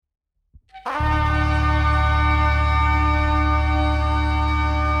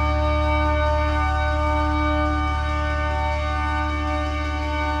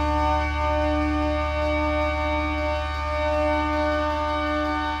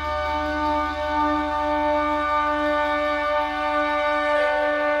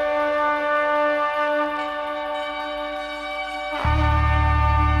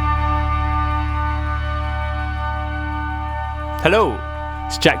Hello,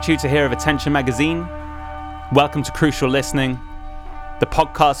 it's Jack Tutor here of Attention Magazine. Welcome to Crucial Listening, the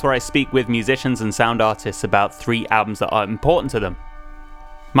podcast where I speak with musicians and sound artists about 3 albums that are important to them.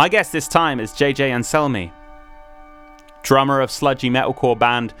 My guest this time is JJ Anselmi, drummer of sludgy metalcore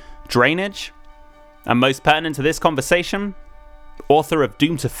band Drainage, and most pertinent to this conversation, author of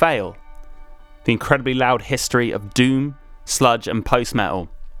Doomed to Fail, the incredibly loud history of doom, sludge, and post-metal.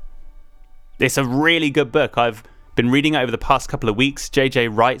 It's a really good book. I've been reading it over the past couple of weeks. JJ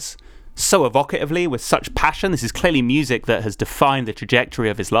writes so evocatively, with such passion. This is clearly music that has defined the trajectory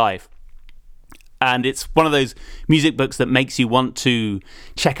of his life. And it's one of those music books that makes you want to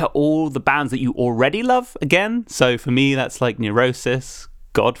check out all the bands that you already love again. So for me, that's like Neurosis,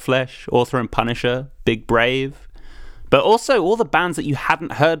 Godflesh, Author and Punisher, Big Brave. But also all the bands that you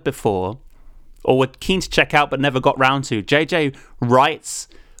hadn't heard before or were keen to check out but never got round to. JJ writes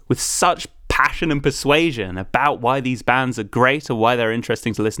with such passion and persuasion about why these bands are great or why they're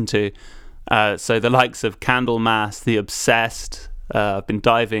interesting to listen to. So the likes of Candlemass, The Obsessed. I've been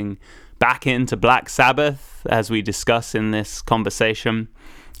diving back into Black Sabbath as we discuss in this conversation.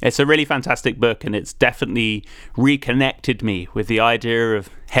 It's a really fantastic book, and it's definitely reconnected me with the idea of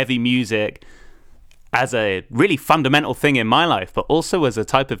heavy music as a really fundamental thing in my life, but also as a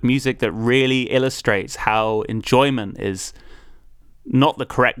type of music that really illustrates how enjoyment is not the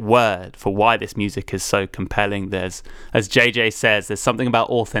correct word for why this music is so compelling. There's, as JJ says, there's something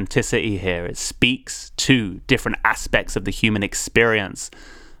about authenticity here. It speaks to different aspects of the human experience.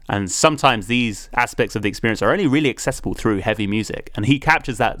 And sometimes these aspects of the experience are only really accessible through heavy music. And he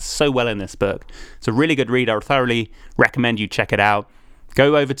captures that so well in this book. It's a really good read. I would thoroughly recommend you check it out.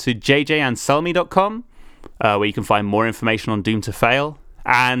 Go over to jjanselmi.com, where you can find more information on Doomed to Fail.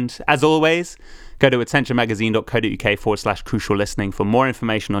 And as always, go to attentionmagazine.co.uk/crucial listening for more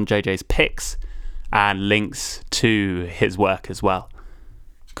information on JJ's picks and links to his work as well.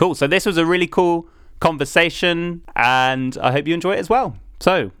 Cool. So this was a really cool conversation, and I hope you enjoy it as well.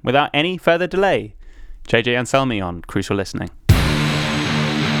 So without any further delay, JJ Anselmi on Crucial Listening.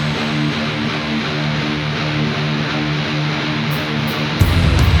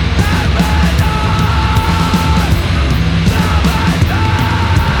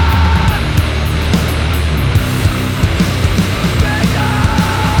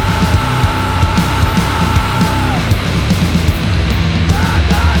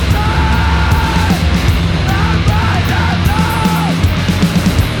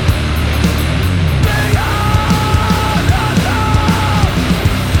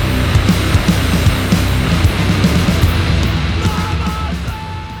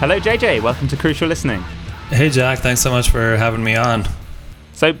 Hello JJ, welcome to Crucial Listening. Hey Jack, thanks so much for having me on.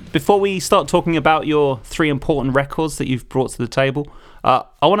 So before we start talking about your 3 important records that you've brought to the table, I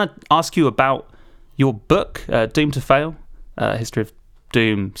want to ask you about your book, Doomed to Fail, History of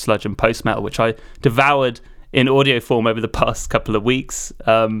Doom, Sludge and Post-Metal, which I devoured in audio form over the past couple of weeks.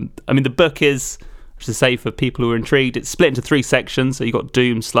 The book is, to say for people who are intrigued, it's split into 3 sections. So you've got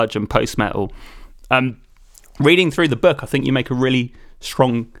Doom, Sludge and Post-Metal. Reading through the book, I think you make a really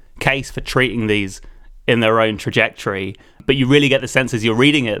strong case for treating these in their own trajectory, but you really get the sense as you're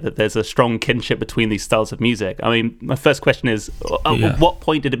reading it that there's a strong kinship between these styles of music. I mean, my first question is, at what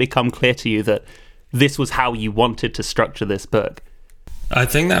point did it become clear to you that this was how you wanted to structure this book? I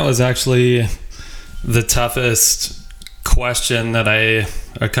think that was actually the toughest question or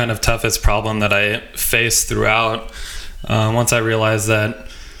kind of toughest problem that I faced throughout. Once I realized that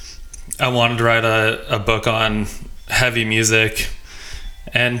I wanted to write a book on heavy music.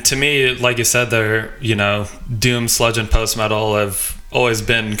 And to me, like you said, doom, sludge, and post-metal have always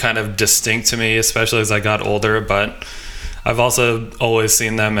been kind of distinct to me, especially as I got older. But I've also always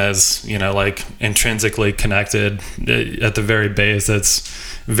seen them as, like intrinsically connected. At the very base, it's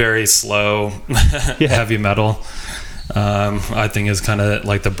very slow, heavy metal. I think is kind of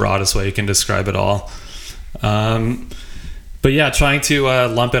like the broadest way you can describe it all. But yeah, trying to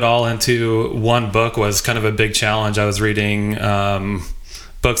lump it all into one book was kind of a big challenge. I was reading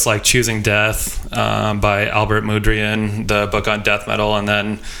books like Choosing Death by Albert Mudrian, the book on death metal, and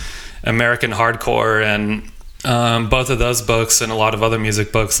then American Hardcore. And both of those books and a lot of other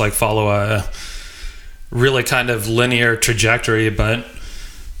music books follow a really kind of linear trajectory. But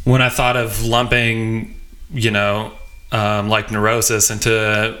when I thought of lumping, like Neurosis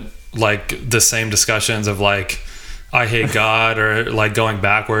into the same discussions of I Hate God or going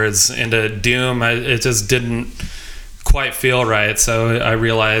backwards into Doom, it just didn't quite feel right. So I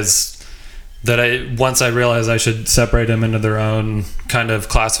realized that once I realized I should separate them into their own kind of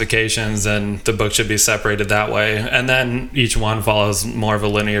classifications, and the book should be separated that way. And then each one follows more of a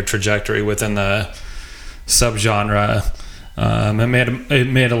linear trajectory within the subgenre. It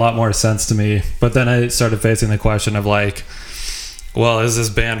made a lot more sense to me. But then I started facing the question of like, well, is this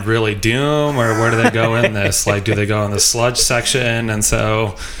band really doom, or where do they go in this? Like, do they go in the sludge section? And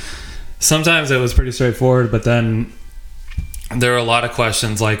so sometimes it was pretty straightforward, but then there were a lot of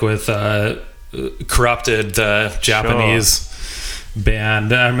questions, like with Corrupted, the Japanese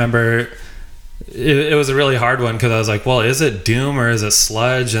band. I remember it was a really hard one because I was like, well, is it doom or is it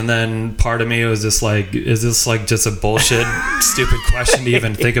sludge? And then part of me was just like, is this like just a bullshit stupid question to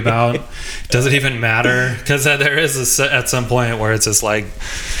even think about? Does it even matter? Because there is at some point where it's just like,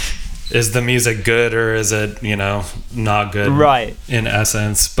 is the music good or is it, not good, right, in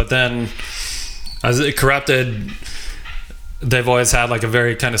essence? But then as it Corrupted, they've always had like a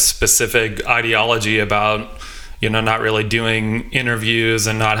very kind of specific ideology about not really doing interviews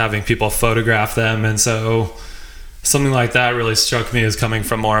and not having people photograph them. And so something like that really struck me as coming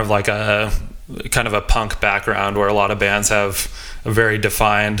from more of like a kind of a punk background, where a lot of bands have a very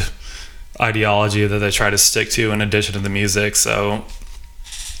defined ideology that they try to stick to in addition to the music. So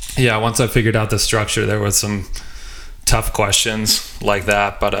yeah, once I figured out the structure, there was some tough questions like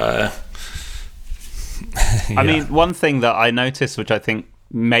that. But yeah. I mean, one thing that I noticed, which I think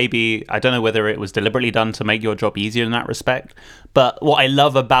maybe, I don't know whether it was deliberately done to make your job easier in that respect, but what I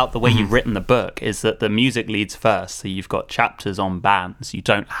love about the way you've written the book is that the music leads first. So you've got chapters on bands. You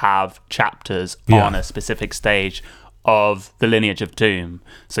don't have chapters on a specific stage of the lineage of doom.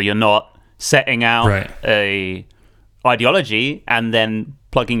 So you're not setting out a ideology and then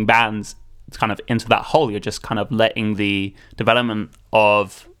plugging bands kind of into that hole. You're just kind of letting the development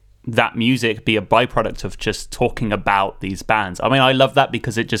of that music be a byproduct of just talking about these bands. I mean, I love that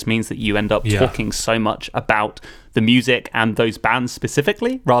because it just means that you end up talking so much about the music and those bands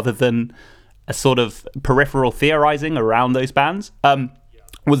specifically, rather than a sort of peripheral theorizing around those bands.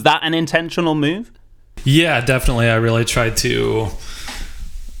 Was that an intentional move? Yeah, definitely. I really tried to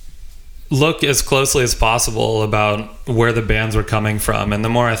look as closely as possible about where the bands were coming from. And the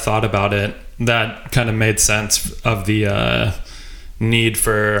more I thought about it, that kind of made sense of the need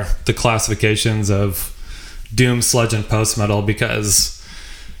for the classifications of doom, sludge, and post-metal, because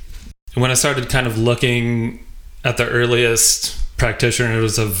when I started kind of looking at the earliest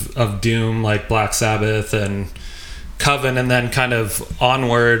practitioners of doom, like Black Sabbath and Coven, and then kind of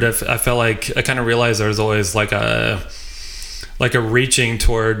onward, I felt like I kind of realized there was always like a reaching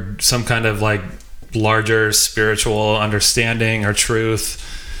toward some kind of like larger spiritual understanding or truth.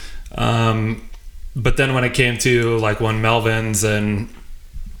 But then when it came to like when Melvins and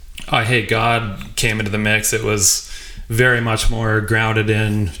I Hate God came into the mix, it was very much more grounded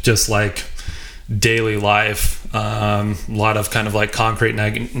in just like daily life. A lot of kind of like concrete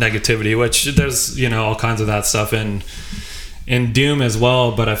negativity, which there's, all kinds of that stuff in doom as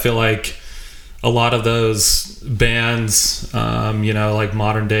well. But I feel like a lot of those bands, like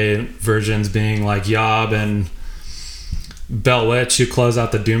modern day versions being like Yob and Bell Witch, who close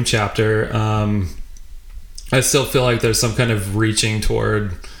out the doom chapter, I still feel like there's some kind of reaching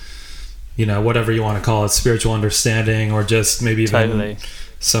toward, whatever you want to call it, spiritual understanding, or just maybe even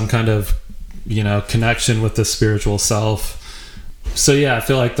some kind of, connection with the spiritual self. So yeah, I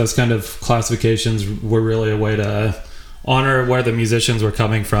feel like those kind of classifications were really a way to honor where the musicians were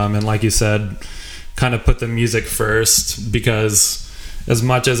coming from. And like you said, kind of put the music first, because as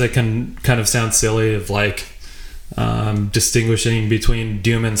much as it can kind of sound silly of like distinguishing between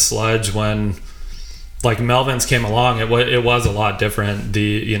doom and sludge, when like Melvins came along, it was a lot different.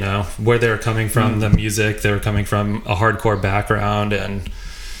 The where they were coming from, the music, they were coming from a hardcore background and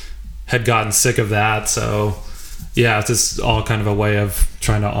had gotten sick of that. So yeah, it's just all kind of a way of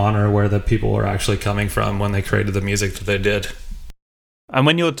trying to honor where the people were actually coming from when they created the music that they did. And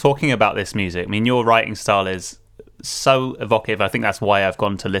when you're talking about this music, I mean, your writing style is so evocative. I think that's why I've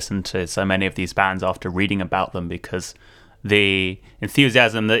gone to listen to so many of these bands after reading about them, because the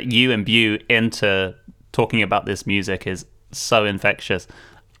enthusiasm that you imbue into talking about this music is so infectious.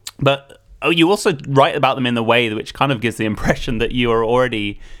 But you also write about them in the way which kind of gives the impression that you are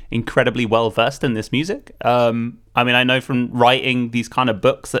already incredibly well versed in this music. I mean, I know from writing these kind of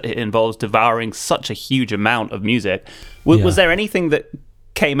books that it involves devouring such a huge amount of music. Was there anything that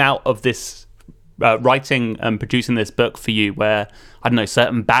came out of this writing and producing this book for you where, I don't know,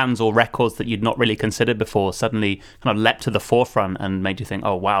 certain bands or records that you'd not really considered before suddenly kind of leapt to the forefront and made you think,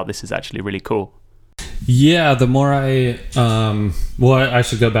 oh wow, this is actually really cool? Yeah, the more I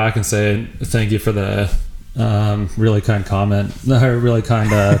should go back and say thank you for the really kind comment, or really kind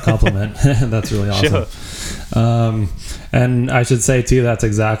compliment. That's really awesome. Sure. And I should say too, that's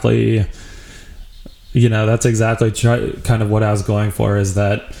exactly kind of what I was going for, is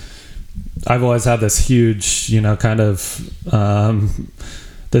that I've always had this huge, kind of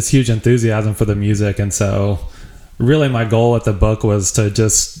this huge enthusiasm for the music, and so really my goal with the book was to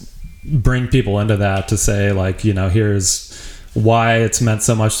just bring people into that, to say like, here's why it's meant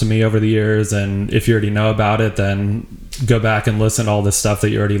so much to me over the years, and if you already know about it, then go back and listen to all this stuff that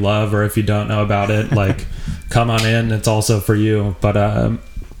you already love, or if you don't know about it, like come on in, it's also for you. But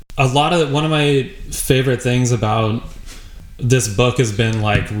one of my favorite things about this book has been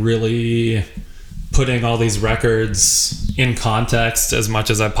like really putting all these records in context as much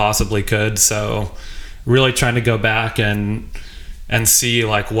as I possibly could. So really trying to go back and see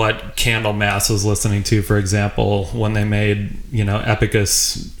like what Candlemass was listening to, for example, when they made,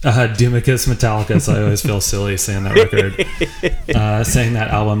 Epicus, Doomicus Metallicus. I always feel silly saying that record, saying that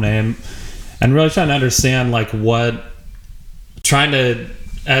album name, and really trying to understand like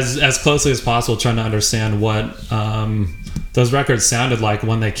as closely as possible, trying to understand what those records sounded like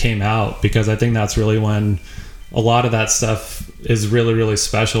when they came out, because I think that's really when a lot of that stuff is really, really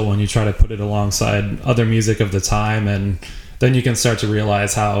special, when you try to put it alongside other music of the time, and then you can start to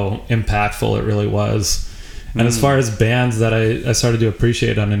realize how impactful it really was. And as far as bands that I started to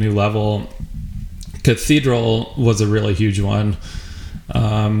appreciate on a new level, Cathedral was a really huge one.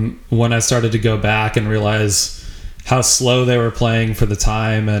 When I started to go back and realize how slow they were playing for the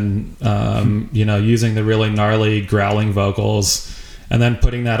time, and using the really gnarly growling vocals, and then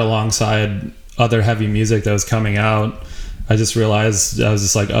putting that alongside other heavy music that was coming out, I just realized, I was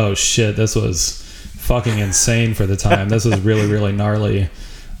just like, oh shit, this was fucking insane for the time. This was really, really gnarly.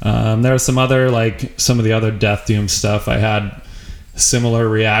 There was some of the other Death Doom stuff, I had similar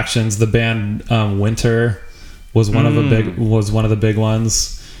reactions. The band Winter was one of the big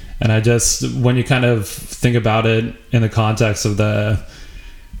ones. And I just, when you kind of think about it in the context of the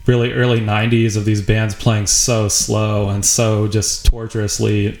really early 90s, of these bands playing so slow and so just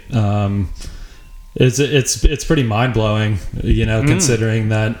torturously, it's pretty mind-blowing, considering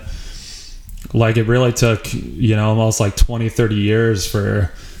that like it really took, almost like 20-30 years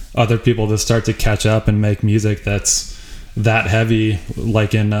for other people to start to catch up and make music that's that heavy,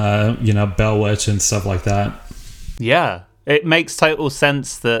 like in Bell Witch and stuff like that. Yeah, it makes total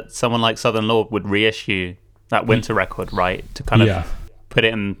sense that someone like Southern Lord would reissue that Winter record, right, to kind of put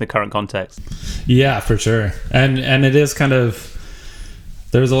it in the current context. Yeah, for sure. And it is kind of,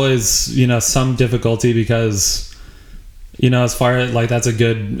 there's always some difficulty, because as far as like, that's a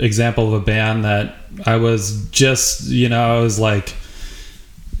good example of a band that I was just, I was like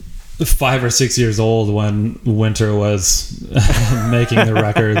 5 or 6 years old when Winter was making the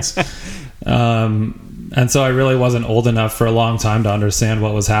records. And so I really wasn't old enough for a long time to understand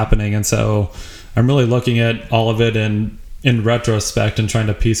what was happening. And so I'm really looking at all of it in retrospect and trying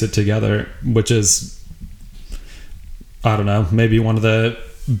to piece it together, which is, I don't know, maybe one of the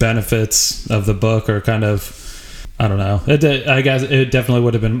benefits of the book, or kind of, I don't know. I guess it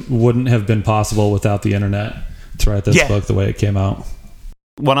definitely wouldn't have been possible without the internet to write this book the way it came out.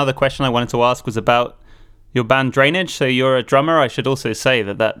 One other question I wanted to ask was about your band Drainage. So you're a drummer. I should also say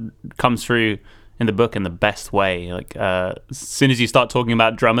that comes through in the book in the best way. Like as soon as you start talking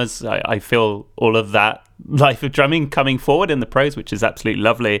about drummers, I feel all of that life of drumming coming forward in the prose, which is absolutely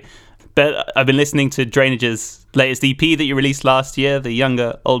lovely. But I've been listening to Drainage's latest EP that you released last year, The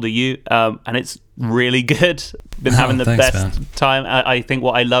Younger, Older You, and it's really good. Been having the best time. I think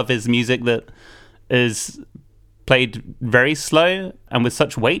what I love is music that is played very slow and with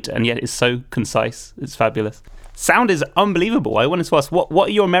such weight, and yet is so concise. It's fabulous. Sound is unbelievable. I wanted to ask, what are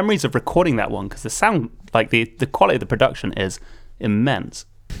your memories of recording that one? Because the sound, like the quality of the production is immense.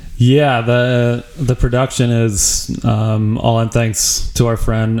 Yeah, the production is all in thanks to our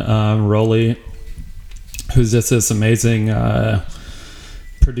friend Rolly, who's just this amazing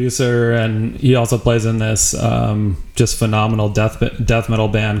producer, and he also plays in this just phenomenal death metal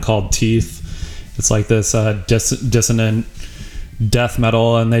band called Teeth. It's like this dissonant death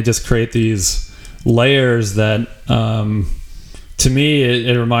metal, and they just create these layers that to me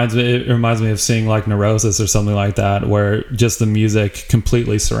it reminds me of seeing like Neurosis or something like that, where just the music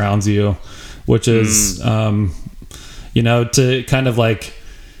completely surrounds you, which is to kind of like,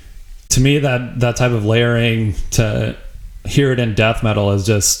 to me that type of layering, to hear it in death metal is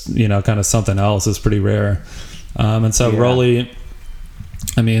just kind of something else. Is pretty rare. And so Rolly,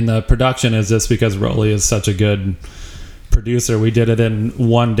 I mean, the production is just because Rolly is such a good producer. We did it in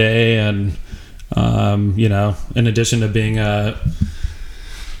one day, and in addition to being a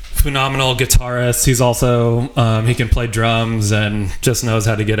phenomenal guitarist, he's also he can play drums and just knows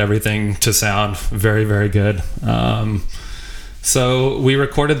how to get everything to sound very, very good. So we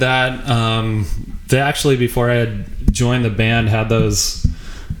recorded that. They actually, before I had joined the band, had those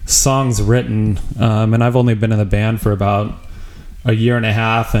songs written, and I've only been in the band for about a year and a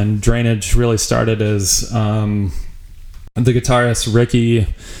half, and Drainage really started as the guitarist Ricky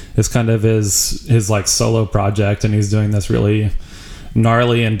is kind of his like solo project, and he's doing this really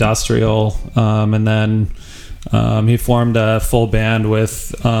gnarly industrial, and then he formed a full band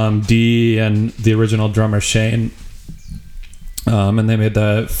with Dee and the original drummer Shane, and they made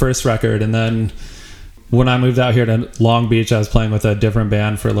the first record. And then when I moved out here to Long Beach, I was playing with a different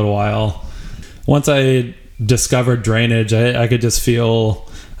band for a little while. Once I discovered Drainage, I could just feel,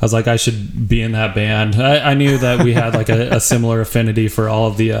 I was like, I should be in that band. I knew that we had like a similar affinity for all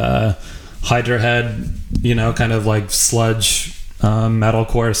of the Hydra Head, kind of like sludge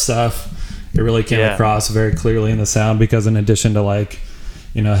metalcore stuff. It really came across very clearly in the sound, because in addition to like,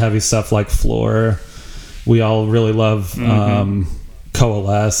 heavy stuff like Floor, we all really love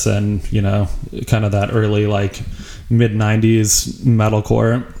Coalesce and, kind of that early like mid 90s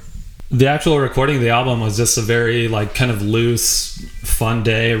metalcore. The actual recording of the album was just a very like kind of loose, fun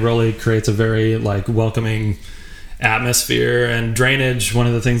day. It really creates a very like welcoming atmosphere. And Drainage, one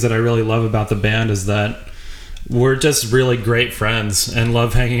of the things that I really love about the band is that we're just really great friends and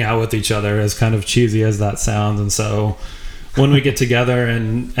love hanging out with each other, as kind of cheesy as that sounds. And so when we get together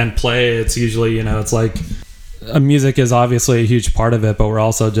and play, it's usually, it's like music is obviously a huge part of it, but we're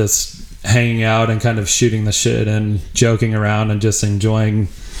also just hanging out and kind of shooting the shit and joking around and just enjoying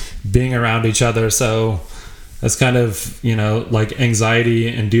being around each other. So that's kind of, like anxiety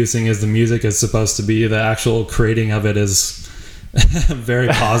inducing as the music is supposed to be, the actual creating of it is very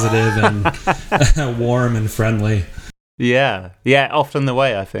positive and warm and friendly. Yeah, often the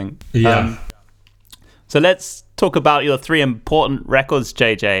way, I think. Yeah. So let's talk about your 3 important records,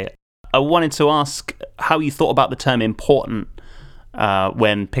 JJ. I wanted to ask how you thought about the term important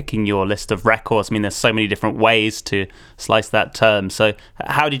when picking your list of records. I mean, there's so many different ways to slice that term. So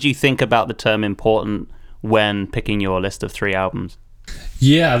how did you think about the term important when picking your list of 3 albums?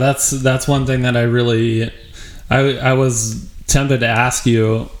 Yeah, that's one thing that I was tempted to ask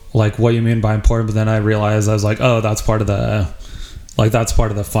you, like, what you mean by important, but then I realized, I was like, oh, that's part of the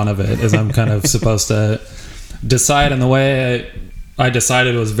fun of it, is I'm kind of supposed to decide. And the way I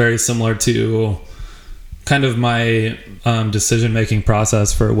decided was very similar to kind of my decision-making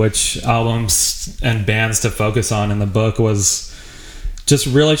process for which albums and bands to focus on in the book, was just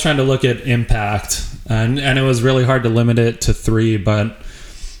really trying to look at impact. And it was really hard to limit it to 3, but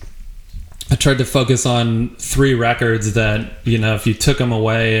I tried to focus on 3 records that, if you took them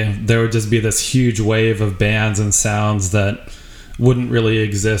away, there would just be this huge wave of bands and sounds that wouldn't really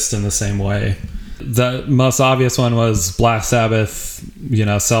exist in the same way. The most obvious one was Black Sabbath,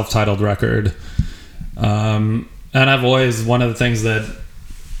 self-titled record. And I've always, one of the things that,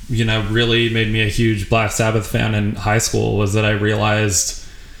 really made me a huge Black Sabbath fan in high school was that I realized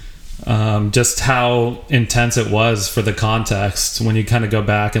just how intense it was for the context when you kind of go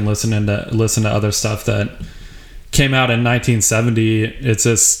back and listen to other stuff that came out in 1970. It's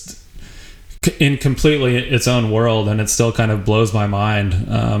just in completely its own world, and it still kind of blows my mind.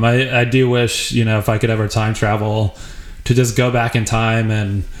 I do wish, if I could ever time travel, to just go back in time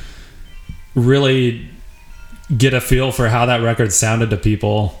and really get a feel for how that record sounded to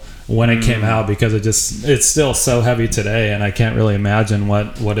people when it came out, because it's still so heavy today, and I can't really imagine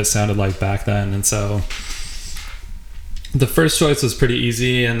what it sounded like back then. And so the first choice was pretty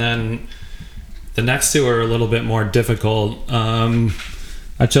easy, and then the next 2 are a little bit more difficult.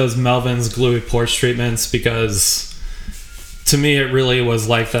 I chose Melvin's Gluey Porch Treatments because to me it really was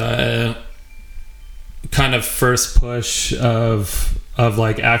like the kind of first push of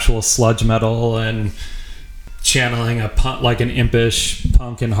like actual sludge metal and channeling like an impish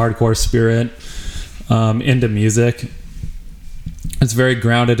punk and hardcore spirit into music. It's very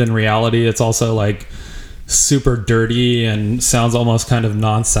grounded in reality. It's also like super dirty and sounds almost kind of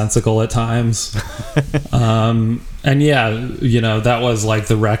nonsensical at times. And yeah, that was like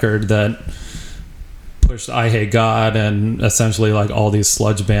the record that pushed I Hate God and essentially like all these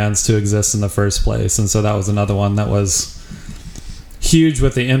sludge bands to exist in the first place. And so that was another one that was huge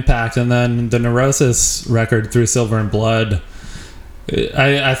with the impact. And then the Neurosis record, Through Silver and Blood,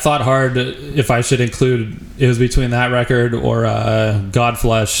 I thought hard if I should include, it was between that record or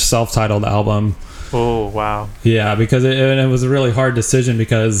Godflesh self-titled album. Oh, wow. Yeah, because it was a really hard decision,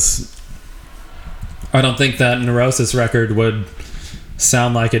 because I don't think that Neurosis record would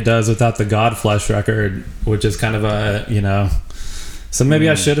sound like it does without the Godflesh record, which is kind of a, so maybe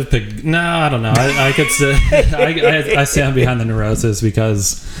I should have picked, no, I don't know. I could say, I stand behind the Neurosis,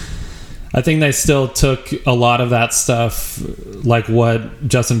 because I think they still took a lot of that stuff, like what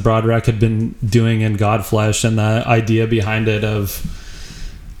Justin Broadrek had been doing in Godflesh, and the idea behind it of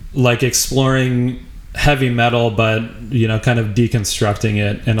like exploring heavy metal, but kind of deconstructing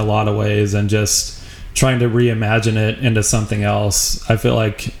it in a lot of ways and just trying to reimagine it into something else. I feel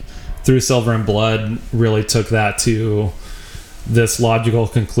like Through Silver and Blood really took that to this logical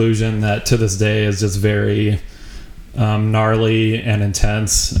conclusion that to this day is just very gnarly and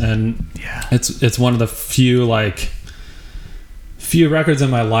intense. And it's one of the few records in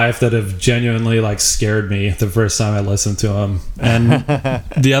my life that have genuinely scared me the first time I listened to them. And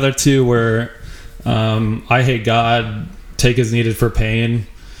the other two were I Hate God, Take As Needed for Pain.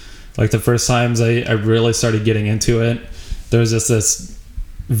 The first times I really started getting into it, there was just this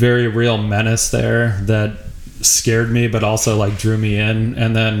very real menace there that scared me, but also drew me in.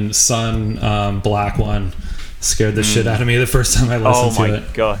 And then Sun, Black One, scared the shit out of me the first time I listened to it. Oh my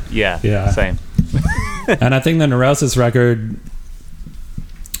god, yeah, same. And I think the Neurosis record,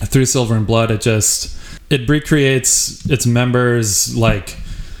 Through Silver and Blood, it recreates its members'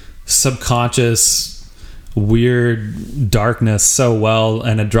 subconscious weird darkness so well,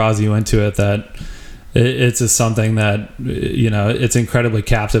 and it draws you into it that it's just something that it's incredibly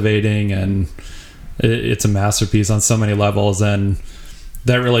captivating, and it's a masterpiece on so many levels. And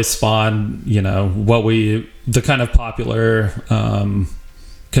that really spawned the kind of popular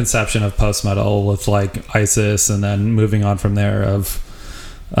conception of post metal with ISIS, and then moving on from there of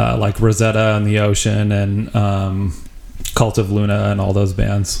Rosetta and the Ocean and Cult of Luna and all those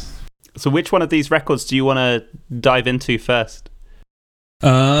bands. So which one of these records do you want to dive into first?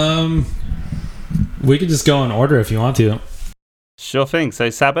 We could just go in order if you want to. Sure thing. So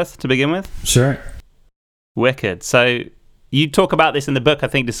Sabbath to begin with? Sure. Wicked. So you talk about this in the book, I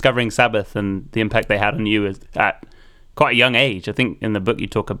think, Discovering Sabbath, and the impact they had on you at quite a young age. I think in the book you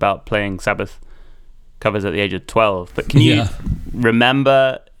talk about playing Sabbath covers at the age of 12. But can you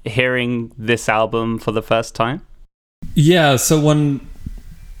remember hearing this album for the first time? Yeah, so when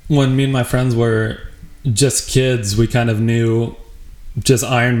me and my friends were just kids, we kind of knew just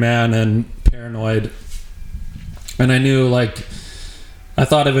Iron Man and Paranoid. And I knew, I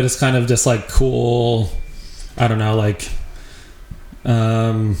thought of it as kind of just cool, I don't know,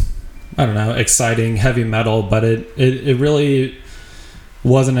 exciting heavy metal. But it really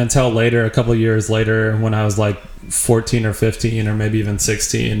wasn't until later, a couple of years later, when I was 14 or 15 or maybe even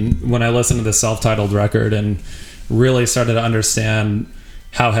 16, when I listened to the self-titled record and really started to understand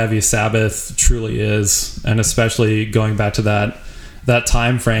how heavy Sabbath truly is. And especially going back to that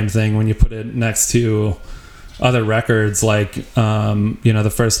time frame thing, when you put it next to other records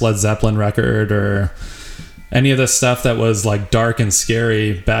the first Led Zeppelin record, or any of the stuff that was dark and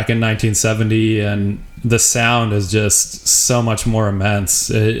scary back in 1970, and the sound is just so much more immense.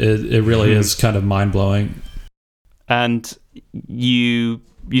 It really is kind of mind-blowing. And you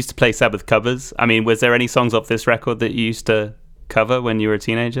used to play Sabbath covers. I mean, was there any songs off this record that you used to cover when you were a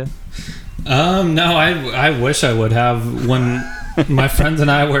teenager? No, I wish I would have. When my friends and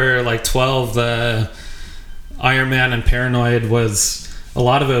I were 12, the Iron Man and Paranoid was, a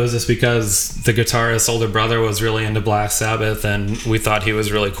lot of it was just because the guitarist's older brother was really into Black Sabbath and we thought he was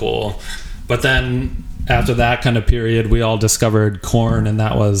really cool. But then after that kind of period, we all discovered Korn, and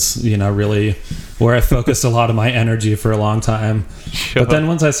that was really where I focused a lot of my energy for a long time. Sure. But then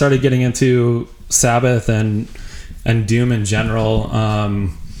once I started getting into Sabbath and Doom in general,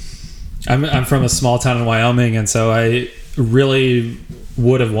 I'm from a small town in Wyoming, and so I really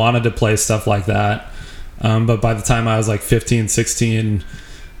would have wanted to play stuff like that. But by the time I was 15, 16,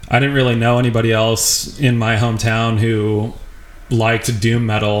 I didn't really know anybody else in my hometown who liked doom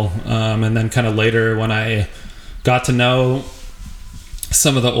metal. And then kind of later, when I got to know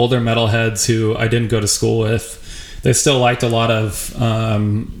some of the older metalheads who I didn't go to school with, they still liked a lot of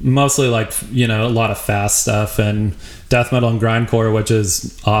mostly a lot of fast stuff and death metal and grindcore, which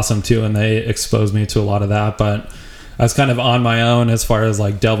is awesome too, and they exposed me to a lot of that. But I was kind of on my own as far as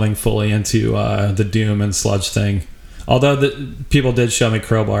delving fully into the doom and sludge thing, although people did show me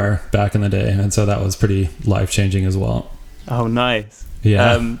Crowbar back in the day, and so that was pretty life-changing as well. Oh, nice.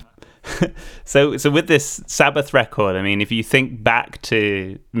 Yeah. So with this Sabbath record, I mean, if you think back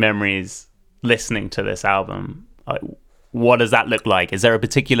to memories listening to this album, what does that look like? Is there a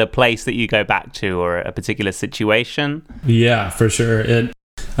particular place that you go back to, or a particular situation? Yeah, for sure.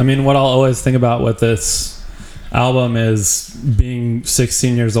 What I'll always think about with this album is being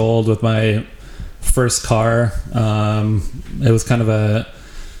 16 years old with my first car. It was kind of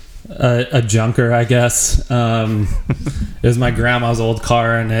a junker, I guess. It was my grandma's old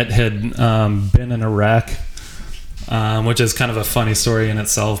car, and it had been in a wreck, which is kind of a funny story in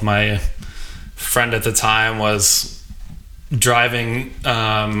itself. My friend at the time was driving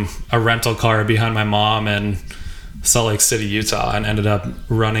a rental car behind my mom, and Salt Lake City, Utah, and ended up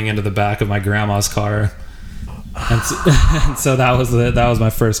running into the back of my grandma's car. And so that was my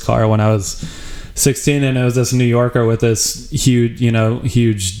first car when I was 16, and it was this New Yorker with this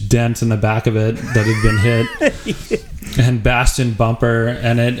huge dent in the back of it that had been hit and bashed in bumper,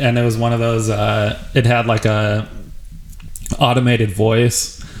 and it was one of those it had like a automated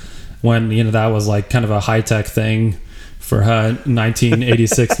voice when that was like kind of a high-tech thing for a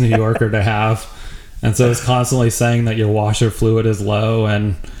 1986 New Yorker to have, and so it's constantly saying that your washer fluid is low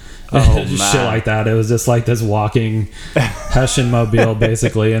and shit like that. It was just like this walking Hessian mobile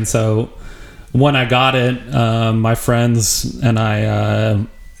basically. And so when I got it, my friends and I,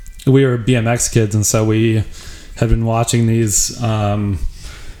 we were BMX kids, and so we had been watching these.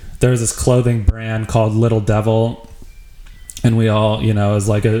 There was this clothing brand called Little Devil, and we all, it was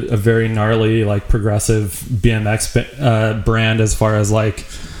like a very gnarly, like progressive BMX brand as far as like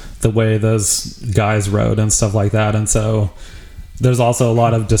the way those guys rode and stuff like that. And so there's also a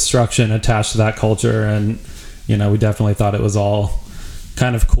lot of destruction attached to that culture, and we definitely thought it was all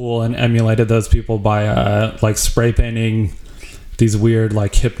kind of cool and emulated those people by like spray painting these weird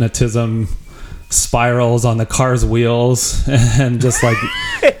like hypnotism spirals on the car's wheels and just like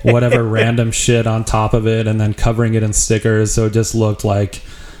whatever random shit on top of it, and then covering it in stickers, so it just looked like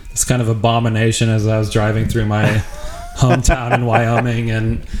this kind of abomination as I was driving through my hometown in Wyoming.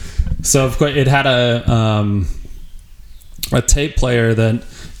 And so of course it had a tape player that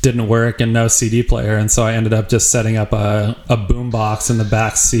didn't work and no CD player, and so I ended up just setting up a boom box in the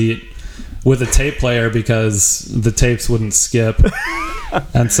back seat with a tape player because the tapes wouldn't skip.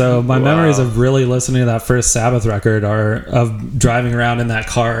 And so my memories of really listening to that first Sabbath record are of driving around in that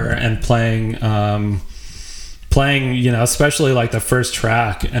car and playing especially like the first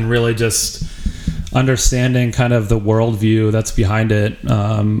track, and really just understanding kind of the worldview that's behind it.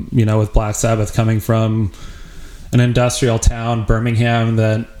 With Black Sabbath coming from an industrial town, Birmingham,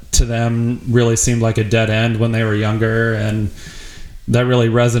 that to them really seemed like a dead end when they were younger, and that really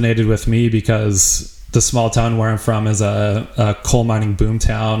resonated with me because the small town where I'm from is a coal mining boom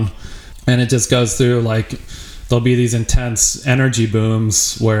town, and it just goes through like there'll be these intense energy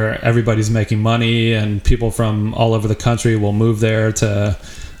booms where everybody's making money, and people from all over the country will move there to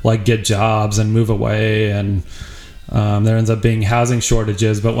like get jobs and move away, and there ends up being housing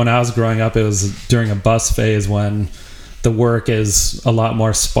shortages. But when I was growing up, it was during a bus phase when the work is a lot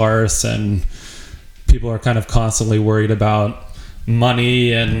more sparse and people are kind of constantly worried about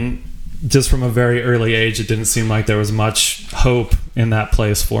money, and just from a very early age it didn't seem like there was much hope in that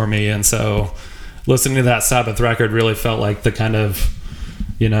place for me. And so listening to that Sabbath record really felt like the kind of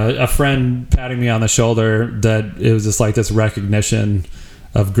a friend patting me on the shoulder, that it was just like this recognition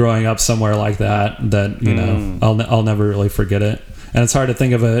of growing up somewhere like that I'll never really forget it. And it's hard to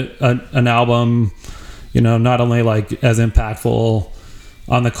think of an album not only like as impactful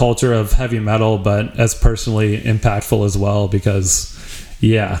on the culture of heavy metal, but as personally impactful as well, because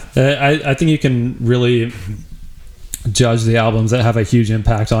I think you can really judge the albums that have a huge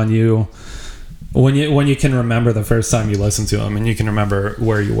impact on you when you can remember the first time you listened to them, and you can remember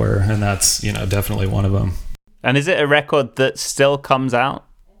where you were, and that's definitely one of them. And is it a record that still comes out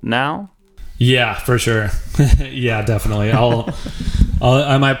now? Yeah, for sure. Yeah, definitely.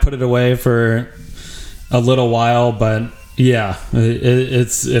 I might put it away for a little while, but yeah,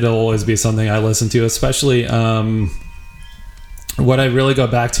 it'll always be something I listen to, especially what I really go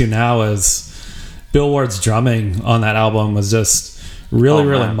back to now is Bill Ward's drumming on that album was just really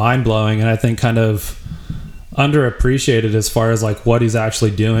mind-blowing, and I think kind of underappreciated as far as like what he's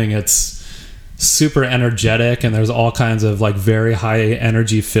actually doing. It's super energetic, and there's all kinds of like very high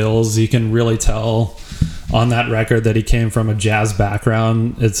energy fills. You can really tell on that record that he came from a jazz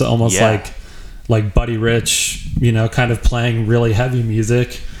background. It's almost like Buddy Rich, kind of playing really heavy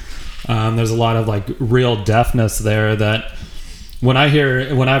music. There's a lot of like real deftness there that when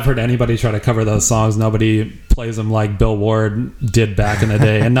I've heard anybody try to cover those songs, nobody plays them like Bill Ward did back in the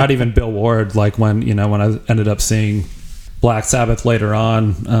day. And not even Bill Ward, like when I ended up seeing Black Sabbath later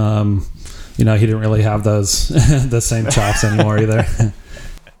on, he didn't really have those the same chops anymore either.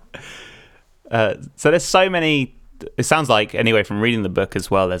 So there's so many, it sounds like, anyway, from reading the book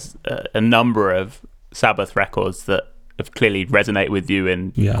as well, there's a number of Sabbath records that have clearly resonate with you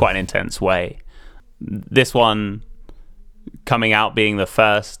in quite an intense way. This one coming out being the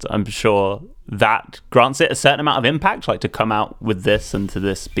first, I'm sure that grants it a certain amount of impact, like to come out with this and to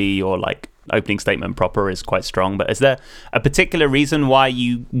this be your like opening statement proper is quite strong. But is there a particular reason why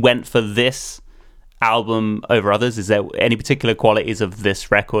you went for this album over others? Is there any particular qualities of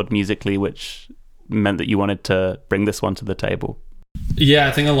this record musically which meant that you wanted to bring this one to the table? Yeah,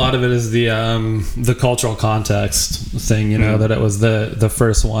 I think a lot of it is the cultural context thing, that it was the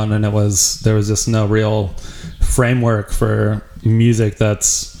first one, and there was just no real framework for music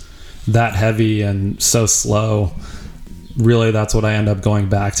that's that heavy and so slow. Really, that's what I end up going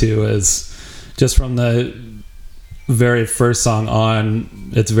back to, is just from the very first song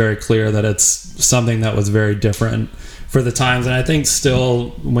on, it's very clear that it's something that was very different for the times. And I think still,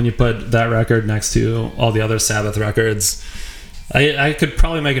 when you put that record next to all the other Sabbath records, I could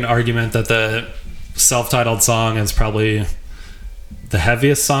probably make an argument that the self-titled song is probably the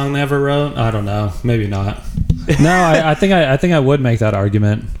heaviest song they ever wrote. I don't know, maybe not. No, I think I would make that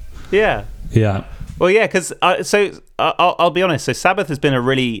argument. Yeah. Well, yeah, because I'll be honest. So Sabbath has been a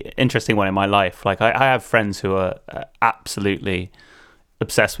really interesting one in my life. Like I have friends who are absolutely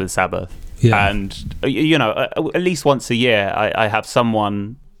obsessed with Sabbath, and at least once a year, I have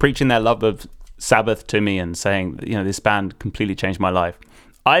someone preaching their love of Sabbath to me and saying, this band completely changed my life.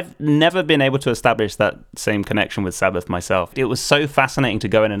 I've never been able to establish that same connection with Sabbath myself. It was so fascinating to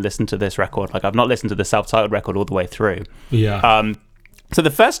go in and listen to this record. Like I've not listened to the self-titled record all the way through. Yeah. So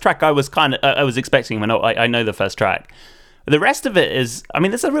the first track I was expecting, I know the first track. The rest of it is,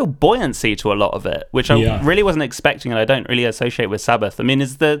 there's a real buoyancy to a lot of it, which I really wasn't expecting, and I don't really associate with Sabbath.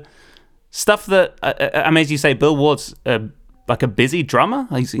 Is the stuff that, as you say, Bill Ward's like a busy drummer.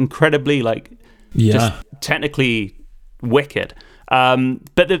 He's incredibly just technically wicked.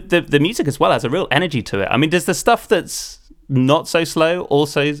 But the music as well has a real energy to it. Does the stuff that's not so slow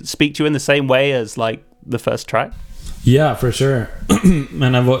also speak to you in the same way as like the first track? Yeah, for sure.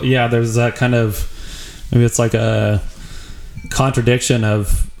 And there's that kind of, maybe it's like a contradiction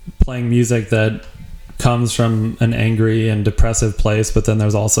of playing music that comes from an angry and depressive place, but then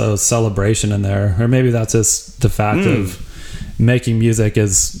there's also celebration in there. Or maybe that's just the fact of making music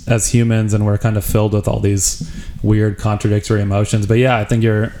as humans, and we're kind of filled with all these weird contradictory emotions. But yeah, I think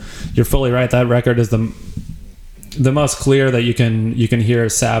you're fully right. That record is the most clear that you can hear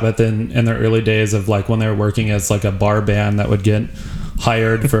Sabbath in their early days of like when they were working as like a bar band that would get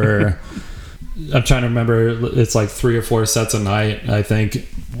hired for I'm trying to remember, it's like 3 or 4 sets a night, I think.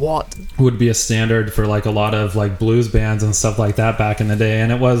 What would be a standard for like a lot of like blues bands and stuff like that back in the day.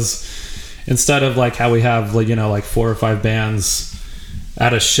 And it was, instead of like how we have like 4 or 5 bands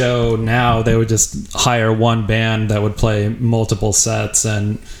at a show now, they would just hire one band that would play multiple sets.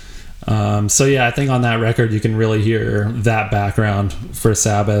 And so yeah, I think on that record you can really hear that background for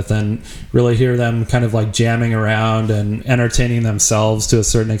Sabbath, and really hear them kind of like jamming around and entertaining themselves to a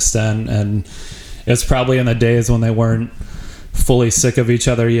certain extent. And it's probably in the days when they weren't fully sick of each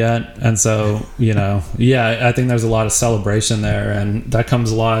other yet, and so I think there's a lot of celebration there, and that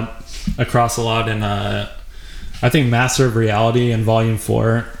comes across a lot in I think Master of Reality in Volume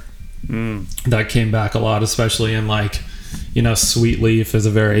 4. That came back a lot, especially in like Sweet Leaf is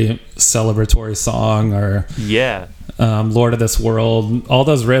a very celebratory song, or Lord of This World. All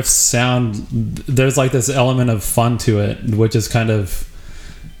those riffs sound, there's like this element of fun to it, which is kind of,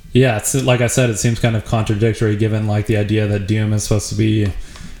 it's like I said, it seems kind of contradictory given like the idea that doom is supposed to be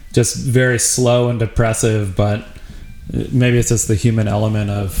just very slow and depressive, but maybe it's just the human element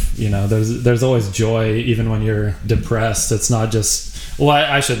of, there's always joy even when you're depressed. It's not just,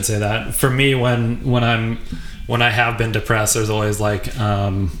 I shouldn't say that. For me, when I have been depressed, there's always like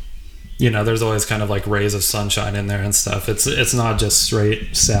there's always kind of like rays of sunshine in there and stuff. It's not just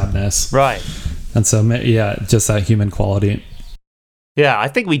straight sadness, right? And so just that human quality. Yeah, I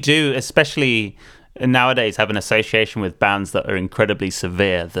think we do, especially nowadays, have an association with bands that are incredibly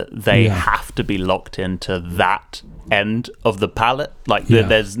severe, that they have to be locked into that end of the palette. Like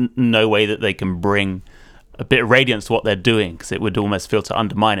there's no way that they can bring a bit of radiance to what they're doing, because it would almost feel to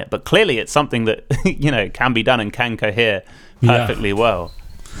undermine it. But clearly it's something that can be done and can cohere perfectly well.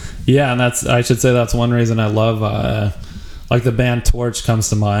 Yeah, and I should say that's one reason I love like the band Torch comes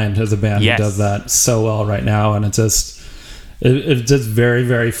to mind as a band who does that so well right now, and it's just very,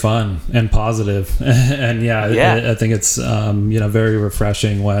 very fun and positive. And I think it's very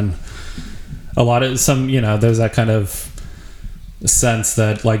refreshing when a lot of there's that kind of sense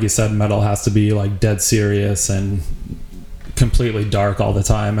that, like you said, metal has to be like dead serious and completely dark all the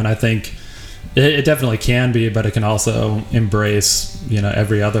time, and I think it definitely can be, but it can also embrace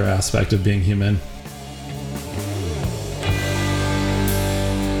every other aspect of being human.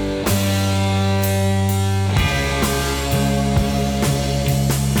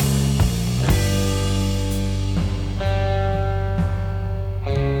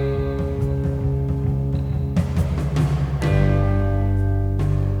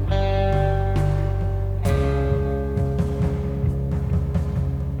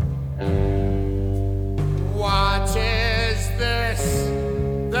 What is this?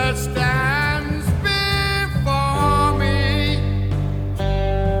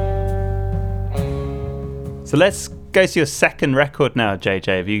 So let's go to your second record now,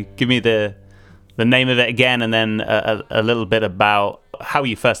 JJ. If you give me the name of it again, and then a little bit about how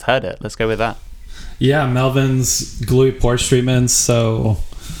you first heard it. Let's go with that. Yeah, Melvin's Gluey Porch Treatments. So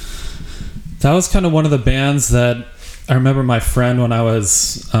that was kind of one of the bands that I remember my friend, when I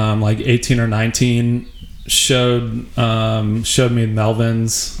was like 18 or 19, showed me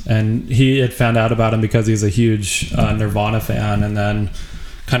Melvin's, and he had found out about him because he's a huge Nirvana fan, and then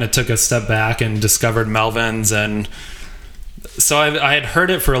kind of took a step back and discovered Melvin's. And so I had heard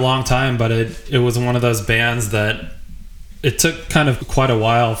it for a long time, but it was one of those bands that it took kind of quite a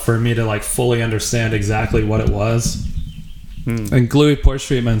while for me to like fully understand exactly what it was. And Gluey Porch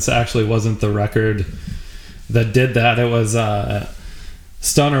Treatments actually wasn't the record that did that. It was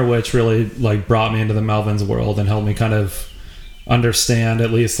Stoner Witch really like brought me into the Melvin's world and helped me kind of understand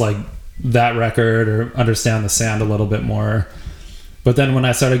at least like that record, or understand the sound a little bit more. But then when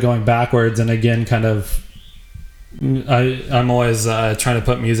I started going backwards, and again kind of I'm always trying to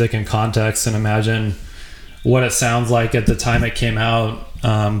put music in context and imagine what it sounds like at the time it came out.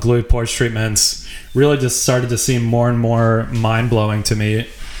 Gluey Porch Treatments really just started to seem more and more mind-blowing to me.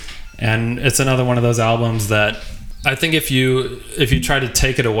 And it's another one of those albums that I think if you try to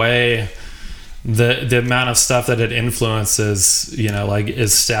take it away, the amount of stuff that it influences, like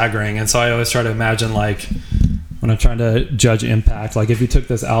is staggering. And so I always try to imagine, like, when I'm trying to judge impact, like if you took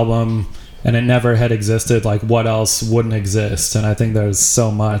this album and it never had existed, like what else wouldn't exist? And I think there's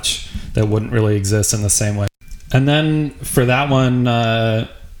so much that wouldn't really exist in the same way. And then for that one,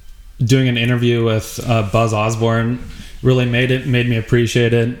 doing an interview with Buzz Osborne really made me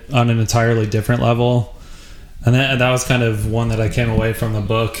appreciate it on an entirely different level. And that was kind of one that I came away from the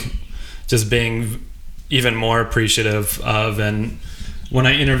book just being even more appreciative of. And when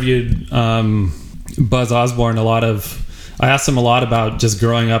I interviewed Buzz Osborne, I asked him a lot about just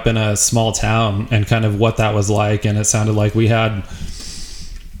growing up in a small town and kind of what that was like. And it sounded like we had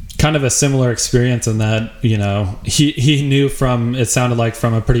kind of a similar experience in that, he knew it sounded like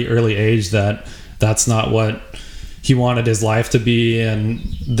from a pretty early age that that's not what he wanted his life to be. And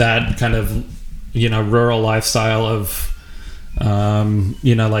that kind of, rural lifestyle of,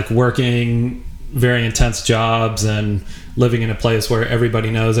 like working very intense jobs and living in a place where everybody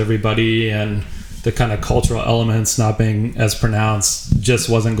knows everybody, and the kind of cultural elements not being as pronounced just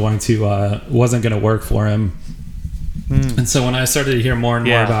wasn't going to work for him. And so when I started to hear more and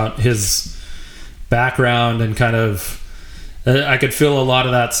more about his background, and kind of I could feel a lot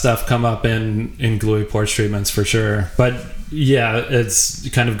of that stuff come up in Gluey Porch Treatments for sure. But yeah, it's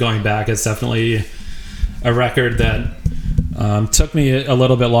kind of going back. It's definitely a record that took me a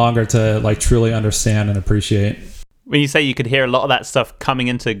little bit longer to like truly understand and appreciate. When you say you could hear a lot of that stuff coming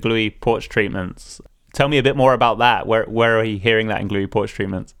into Gluey Porch Treatments, tell me a bit more about that. Where are you hearing that in Gluey Porch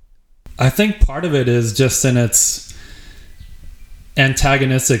Treatments? I think part of it is just in its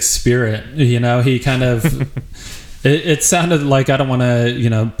antagonistic spirit. He kind of it sounded like, I don't want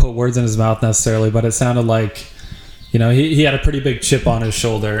to put words in his mouth necessarily, but it sounded like he had a pretty big chip on his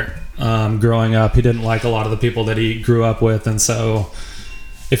shoulder growing up. He didn't like a lot of the people that he grew up with, and so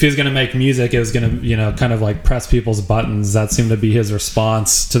if he was going to make music, it was going to kind of like press people's buttons. That seemed to be his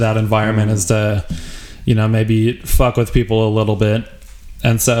response to that environment, is to maybe fuck with people a little bit.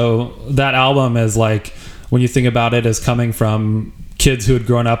 And so that album is like, when you think about it, is coming from kids who had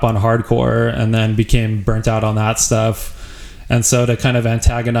grown up on hardcore and then became burnt out on that stuff. And so to kind of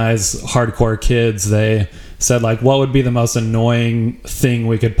antagonize hardcore kids, they said, like, what would be the most annoying thing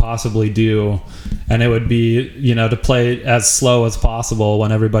we could possibly do? And it would be, to play as slow as possible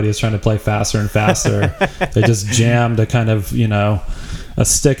when everybody is trying to play faster and faster. They just jammed a kind of, a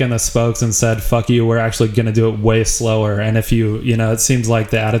stick in the spokes and said, fuck you, we're actually going to do it way slower. And if it seems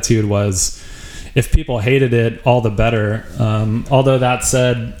like the attitude was, if people hated it, all the better. Although that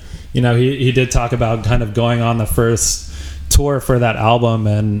said, he did talk about kind of going on the first tour for that album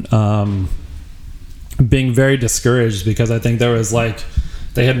and being very discouraged, because I think there was like,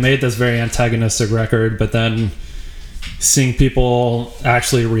 they had made this very antagonistic record, but then seeing people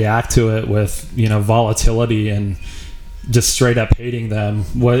actually react to it with, volatility and just straight up hating them,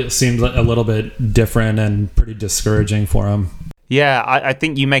 what seemed a little bit different and pretty discouraging for him. Yeah, I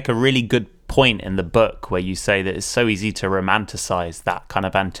think you make a really good point in the book where you say that it's so easy to romanticize that kind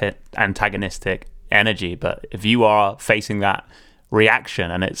of antagonistic energy, but if you are facing that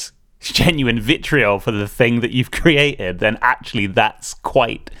reaction and it's genuine vitriol for the thing that you've created, then actually that's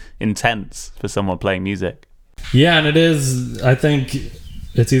quite intense for someone playing music. Yeah, and it is. I think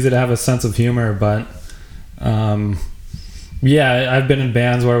it's easy to have a sense of humor, but yeah, I've been in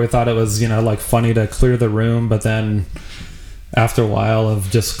bands where we thought it was, like funny to clear the room, but then after a while of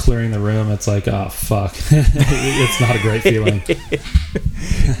just clearing the room, it's like, oh fuck, it's not a great feeling.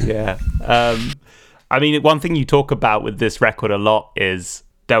 Yeah. I mean, one thing you talk about with this record a lot is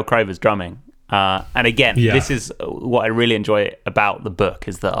Dale Crover's drumming. And again, this is what I really enjoy about the book,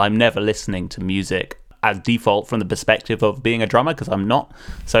 is that I'm never listening to music as default from the perspective of being a drummer, because I'm not.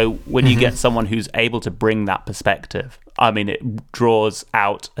 So when you get someone who's able to bring that perspective, I mean, it draws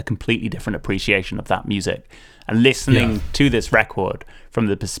out a completely different appreciation of that music. And listening to this record from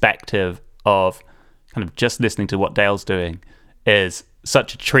the perspective of kind of just listening to what Dale's doing is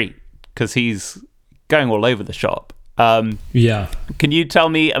such a treat, because he's going all over the shop. Can you tell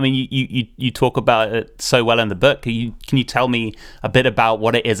me, I mean, you talk about it so well in the book. Can you tell me a bit about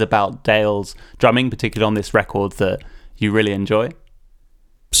what it is about Dale's drumming, particularly on this record, that you really enjoy?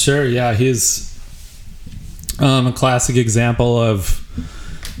 Sure, yeah. He's a classic example of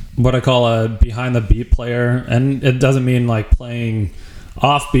what I call a behind the beat player. And it doesn't mean like playing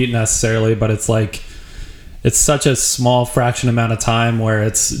off beat necessarily, but it's like, it's such a small fraction amount of time where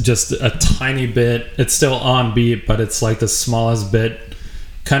it's just a tiny bit. It's still on beat, but it's like the smallest bit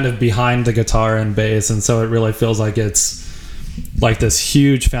kind of behind the guitar and bass. And so it really feels like it's like this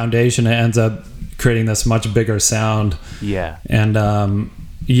huge foundation. It ends up creating this much bigger sound. Yeah. And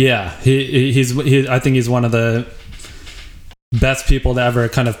he's I think he's one of the best people to ever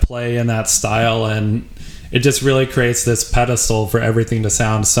kind of play in that style. And it just really creates this pedestal for everything to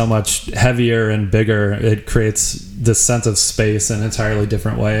sound so much heavier and bigger. It creates this sense of space in an entirely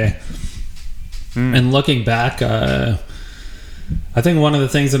different way. And looking back, I think one of the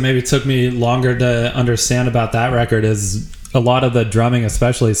things that maybe took me longer to understand about that record is a lot of the drumming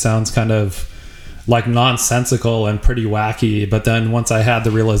especially sounds kind of like nonsensical and pretty wacky. But then once I had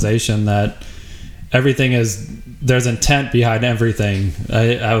the realization that there's intent behind everything,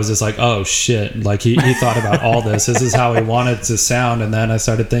 I was just like, oh shit, like he thought about all this. This is how he wanted to sound. And then I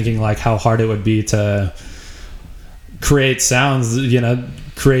started thinking like how hard it would be to create sounds,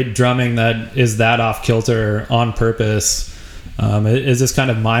 create drumming that is that off kilter on purpose. It is just kind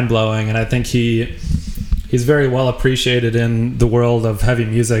of mind blowing. And I think he's very well appreciated in the world of heavy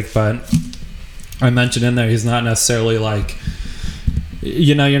music, but I mentioned in there, he's not necessarily like,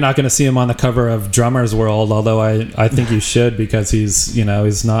 you're not going to see him on the cover of Drummer's World, although I think you should, because he's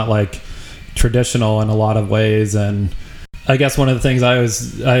not like traditional in a lot of ways. And I guess one of the things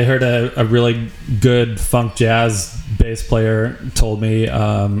I heard a really good funk jazz bass player told me,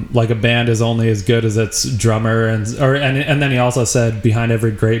 like a band is only as good as its drummer, and then he also said behind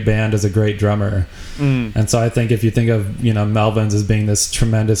every great band is a great drummer. And so I think if you think of Melvins as being this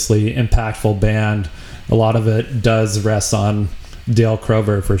tremendously impactful band, a lot of it does rest on Dale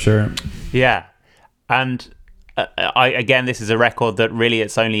Crover for sure. Yeah. And again, this is a record that really,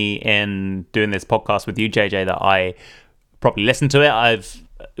 it's only in doing this podcast with you, JJ, that I probably listened to it. I've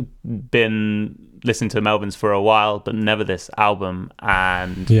been listening to Melvins for a while, but never this album.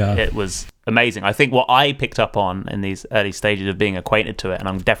 And it was amazing. I think what I picked up on in these early stages of being acquainted to it, and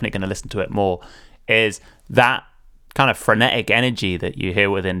I'm definitely going to listen to it more, is that kind of frenetic energy that you hear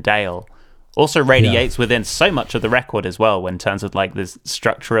within Dale also radiates within so much of the record as well, in terms of like the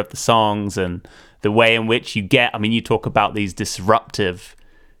structure of the songs and the way in which you talk about these disruptive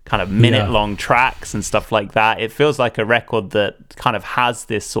kind of minute-long tracks and stuff like that. It feels like a record that kind of has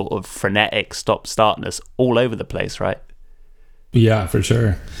this sort of frenetic stop-startness all over the place, right? Yeah, for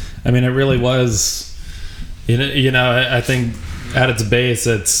sure. I mean, it really was, I think at its base,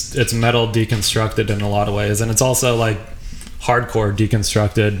 it's metal deconstructed in a lot of ways. And it's also like hardcore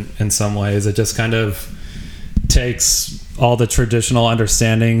deconstructed in some ways. It just kind of takes all the traditional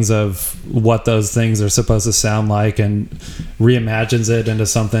understandings of what those things are supposed to sound like and reimagines it into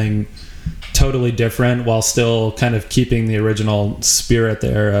something totally different, while still kind of keeping the original spirit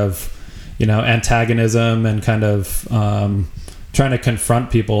there of antagonism and kind of trying to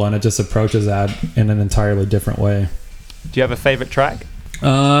confront people, and it just approaches that in an entirely different way. Do you have a favorite track?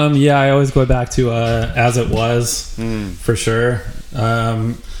 I always go back to As It Was, for sure.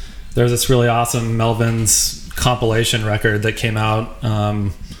 There's this really awesome Melvins compilation record that came out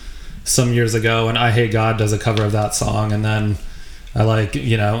some years ago, and I Hate God does a cover of that song. And then I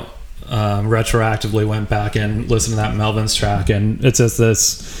retroactively went back and listened to that Melvins track, and it's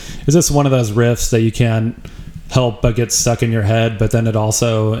just one of those riffs that you can't help but get stuck in your head. But then it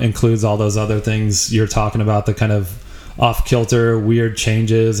also includes all those other things you're talking about, the kind of off-kilter weird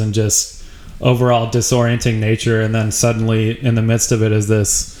changes and just overall disorienting nature. And then suddenly in the midst of it is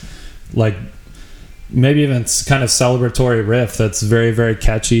this like maybe even kind of celebratory riff that's very, very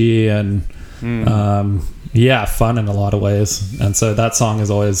catchy and fun in a lot of ways. And so that song has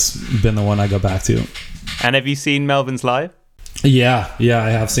always been the one I go back to. And have you seen Melvins live? Yeah, I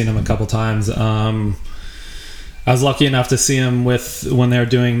have seen him a couple times. I was lucky enough to see him when they were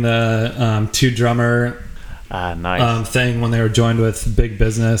doing the two drummer nice. thing, when they were joined with Big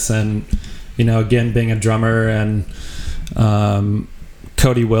Business, and again, being a drummer, and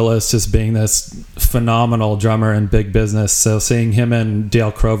Cody Willis just being this phenomenal drummer in Big Business. So seeing him and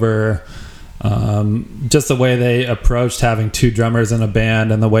Dale Crover, just the way they approached having two drummers in a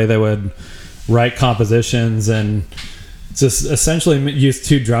band, and the way they would write compositions, and just essentially use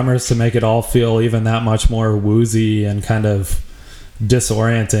two drummers to make it all feel even that much more woozy and kind of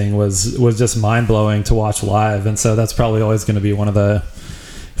disorienting was just mind-blowing to watch live. And so that's probably always going to be one of the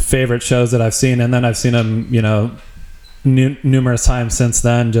favorite shows that I've seen. And then I've seen them numerous times since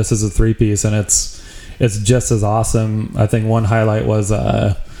then, just as a three-piece, and it's just as awesome. I think one highlight was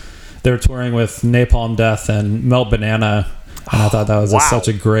they were touring with Napalm Death and Melt Banana, and I thought that was such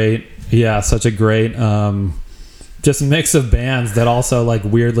a great just mix of bands that also like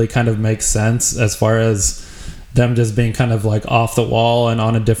weirdly kind of makes sense as far as them just being kind of like off the wall and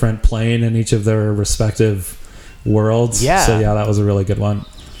on a different plane in each of their respective worlds. Yeah. So yeah, that was a really good one.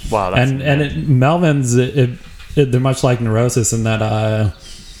 Wow. Melvin's, they're much like Neurosis in that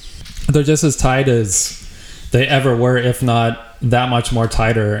they're just as tight as they ever were, if not that much more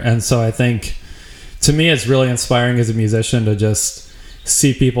tighter. And so I think, to me, it's really inspiring as a musician to just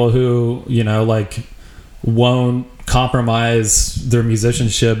see people who like won't compromise their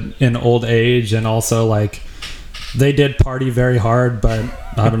musicianship in old age, and also like they did party very hard, but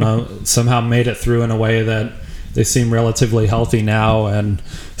I don't know, somehow made it through in a way that they seem relatively healthy now. And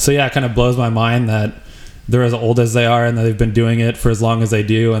so yeah, it kind of blows my mind that they're as old as they are, and they've been doing it for as long as they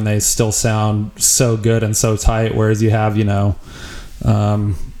do, and they still sound so good and so tight. Whereas you have kind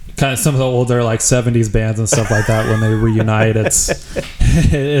of some of the older like 70s bands and stuff like that, when they reunite,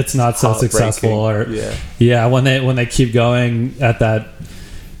 it's not so successful. Or when they keep going at that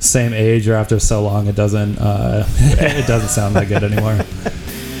same age or after so long, it doesn't it doesn't sound that good anymore.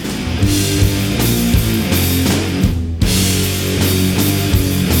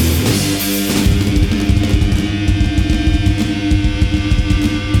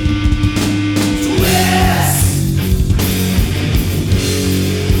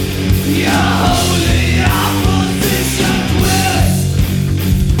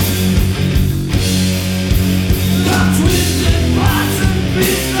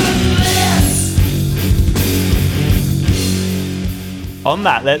 On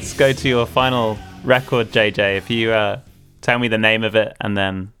that, let's go to your final record, JJ. If you tell me the name of it, and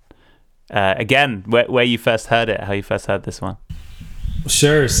then again, where you first heard it, how you first heard this one.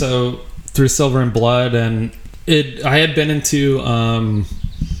 Sure. So Through Silver and Blood, and I had been into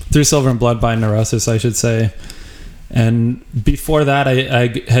Through Silver and Blood by Neurosis, I should say. And before that, I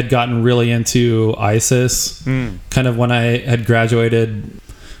had gotten really into ISIS, kind of when I had graduated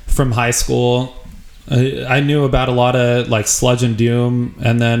from high school. I knew about a lot of like sludge and doom,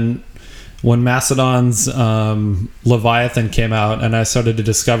 and then when Mastodon's Leviathan came out and I started to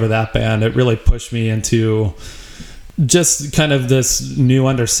discover that band, it really pushed me into just kind of this new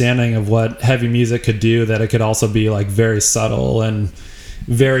understanding of what heavy music could do, that it could also be like very subtle and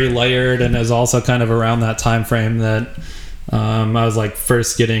very layered. And it was also kind of around that time frame that I was like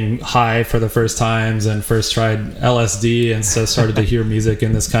first getting high for the first times and first tried LSD, and so started to hear music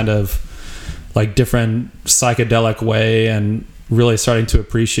in this kind of like different psychedelic way, and really starting to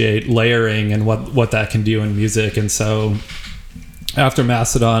appreciate layering and what that can do in music. And so after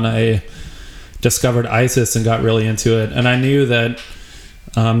Mastodon, I discovered ISIS and got really into it. And I knew that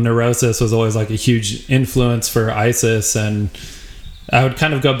Neurosis was always like a huge influence for ISIS, and I would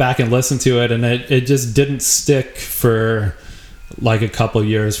kind of go back and listen to it, and it just didn't stick for like a couple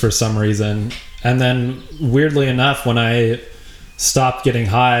years for some reason. And then weirdly enough, when I stopped getting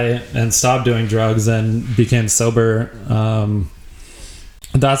high and stopped doing drugs and became sober,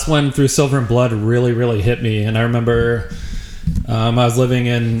 that's when Through Silver and Blood really, really hit me. And I remember I was living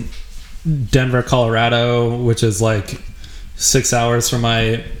in Denver, Colorado, which is like 6 hours from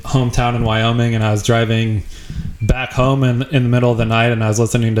my hometown in Wyoming, and I was driving back home in the middle of the night, and I was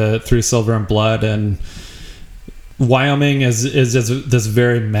listening to Through Silver and Blood. And Wyoming is just this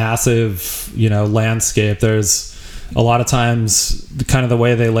very massive, landscape. There's a lot of times kind of the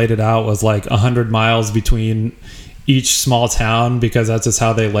way they laid it out was like 100 miles between each small town, because that's just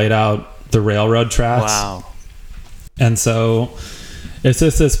how they laid out the railroad tracks. Wow. And so it's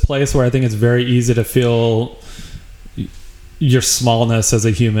just this place where I think it's very easy to feel your smallness as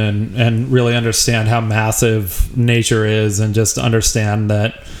a human and really understand how massive nature is, and just understand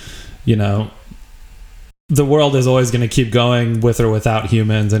that, the world is always going to keep going with or without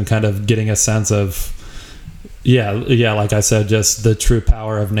humans, and kind of getting a sense of yeah, like I said, just the true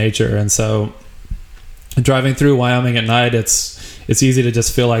power of nature. And so driving through Wyoming at night, it's easy to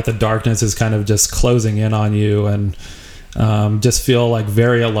just feel like the darkness is kind of just closing in on you, and just feel like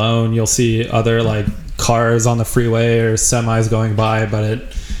very alone. You'll see other like cars on the freeway or semis going by, but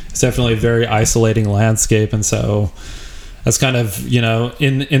it's definitely a very isolating landscape. And so that's kind of,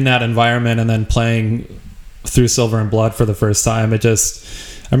 in that environment, and then playing through Silver and Blood for the first time, I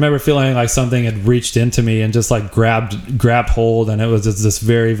remember feeling like something had reached into me and just like grabbed hold, and it was just this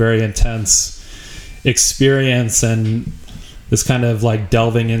very, very intense experience, and this kind of like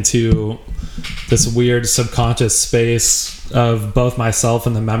delving into this weird subconscious space of both myself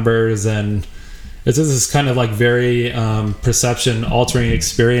and the members. And it's just this kind of like very perception altering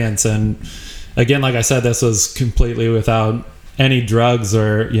experience. And again, like I said, this was completely without any drugs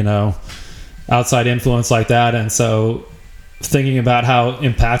or outside influence like that. And so thinking about how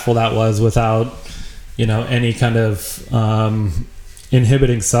impactful that was without any kind of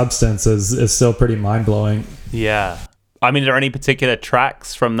inhibiting substance is still pretty mind-blowing. Yeah. I mean, are there any particular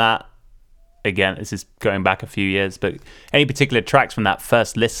tracks from that? Again, this is going back a few years, but any particular tracks from that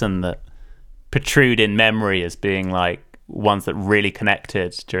first listen that protrude in memory as being like ones that really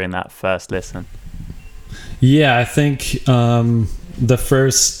connected during that first listen? Yeah, I think the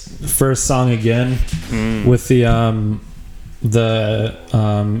first song again, with the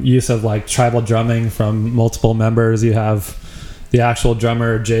use of like tribal drumming from multiple members. You have the actual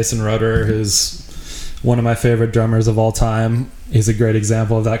drummer Jason Roeder, who's one of my favorite drummers of all time. He's a great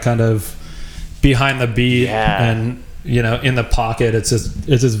example of that kind of behind the beat, and in the pocket. It's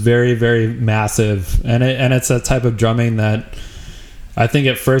just very, very massive, and it's that type of drumming that I think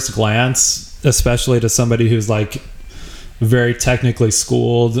at first glance, especially to somebody who's like very technically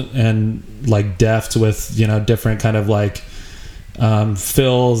schooled and like deft with different kind of like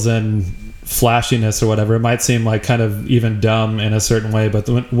fills and flashiness or whatever, it might seem like kind of even dumb in a certain way, but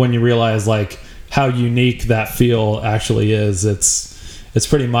when you realize like how unique that feel actually is, it's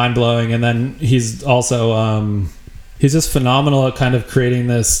pretty mind-blowing. And then he's also he's just phenomenal at kind of creating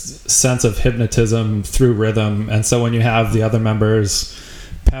this sense of hypnotism through rhythm. And so when you have the other members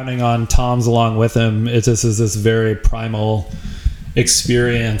pounding on toms along with him, it just is this very primal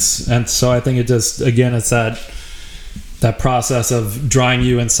experience. And so I think it just, again, it's that process of drawing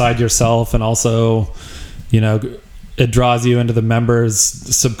you inside yourself, and also it draws you into the members'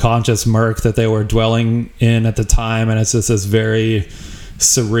 subconscious murk that they were dwelling in at the time. And it's just this very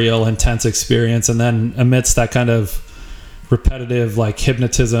surreal, intense experience. And then amidst that kind of repetitive like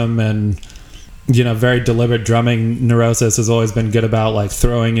hypnotism and very deliberate drumming, Neurosis has always been good about like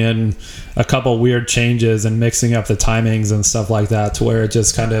throwing in a couple weird changes and mixing up the timings and stuff like that, to where it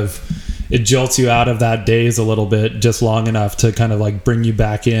just kind of, it jolts you out of that daze a little bit, just long enough to kind of like bring you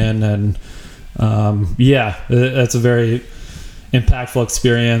back in. And it's a very impactful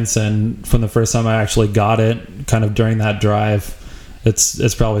experience. And from the first time I actually got it, kind of during that drive,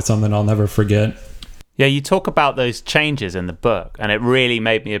 it's probably something I'll never forget. Yeah, you talk about those changes in the book, and it really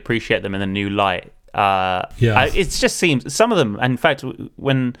made me appreciate them in a new light. It just seems, some of them, in fact,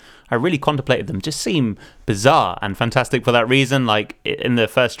 when I really contemplated them, just seem bizarre and fantastic for that reason. Like in the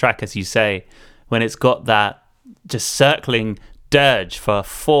first track, as you say, when it's got that just circling dirge for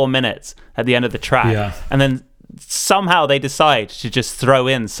 4 minutes at the end of the track, and then somehow they decide to just throw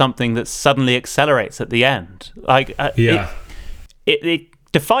in something that suddenly accelerates at the end. Like it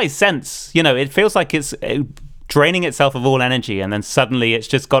defies sense. It feels like it's draining itself of all energy, and then suddenly it's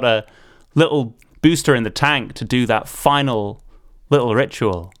just got a little booster in the tank to do that final little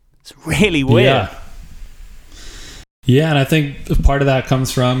ritual. It's really weird. And I think part of that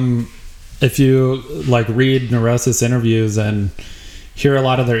comes from, if you like read Neurosis interviews and hear a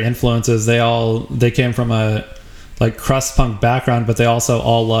lot of their influences, they came from a like crust punk background, but they also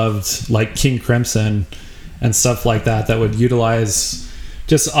all loved like King Crimson and stuff like that would utilize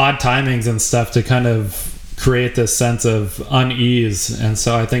just odd timings and stuff to kind of create this sense of unease. And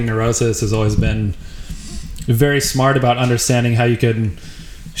so I think Neurosis has always been very smart about understanding how you can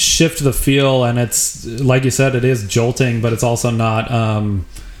shift the feel. And it's, like you said, it is jolting, but it's also not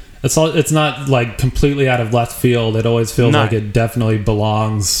it's not like completely out of left field. It always feels like it definitely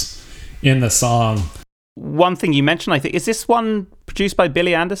belongs in the song. One thing you mentioned, I think, is this one produced by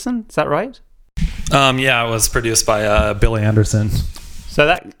Billy Anderson? Is that right? It was produced by Billy Anderson. So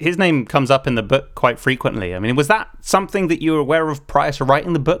that his name comes up in the book quite frequently. I mean, was that something that you were aware of prior to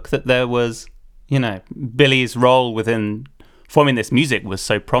writing the book, that there was, Billy's role within forming this music was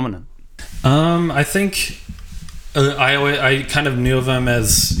so prominent? I think I kind of knew of him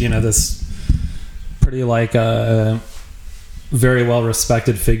as, this pretty like very well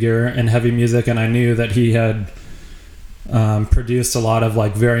respected figure in heavy music, and I knew that he had produced a lot of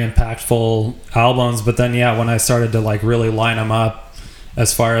like very impactful albums. But then when I started to like really line them up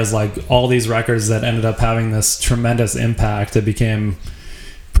as far as like all these records that ended up having this tremendous impact, it became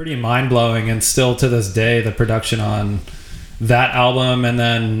pretty mind-blowing. And still to this day, the production on that album, and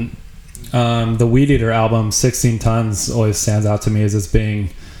then the Weed Eater album 16 Tons always stands out to me as being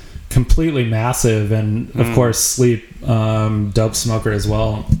completely massive. And of course Sleep, Dope Smoker as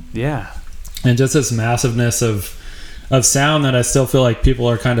well, and just this massiveness of sound that I still feel like people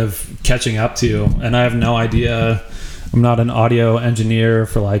are kind of catching up to. And I have no idea, I'm not an audio engineer,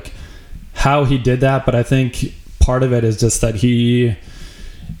 for like how he did that, but I think part of it is just that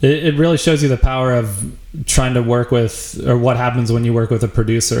it really shows you the power of trying to work with, or what happens when you work with a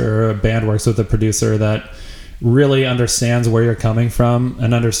producer, or a band works with a producer that really understands where you're coming from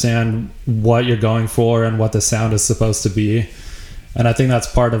and understand what you're going for and what the sound is supposed to be. And I think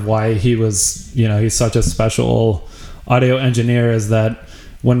that's part of why he was, he's such a special audio engineer, is that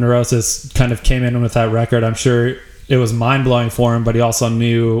when Neurosis kind of came in with that record, I'm sure it was mind-blowing for him, but he also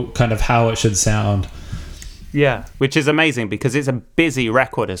knew kind of how it should sound. Yeah, which is amazing because it's a busy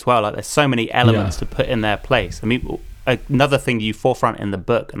record as well. Like, there's so many elements to put in their place. I mean, another thing you forefront in the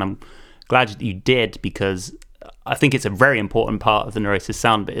book, and I'm glad that you did, because I think it's a very important part of the Neurosis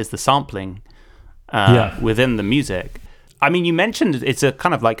sound, but is the sampling within the music. I mean, you mentioned it's a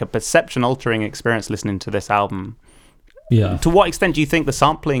kind of like a perception-altering experience listening to this album. Yeah. To what extent do you think the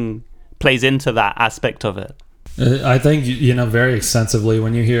sampling plays into that aspect of it? I think, very extensively.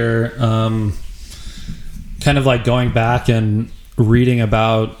 When you hear kind of like going back and reading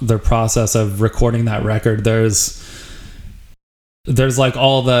about the process of recording that record, there's like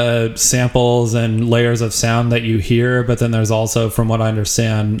all the samples and layers of sound that you hear, but then there's also, from what I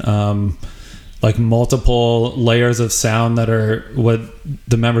understand, like multiple layers of sound that are what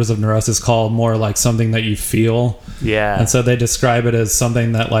the members of Neurosis call more like something that you feel. Yeah. And so they describe it as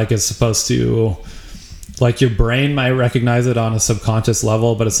something that like is supposed to, like, your brain might recognize it on a subconscious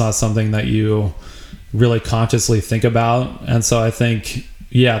level, but it's not something that you really consciously think about. And so I think,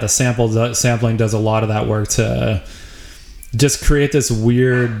 the sampling does a lot of that work to just create this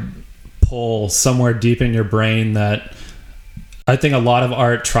weird pull somewhere deep in your brain that I think a lot of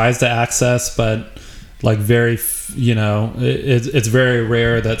art tries to access, but like it's very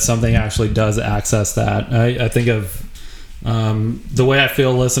rare that something actually does access that. I think of the way I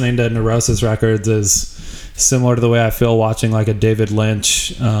feel listening to Neurosis records is similar to the way I feel watching like a David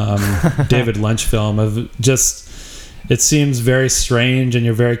Lynch film. Of just, it seems very strange and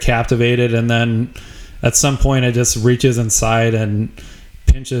you're very captivated, and then at some point it just reaches inside and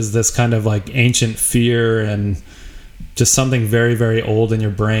pinches this kind of like ancient fear and just something very, very old in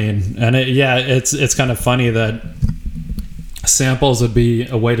your brain. And it's kind of funny that samples would be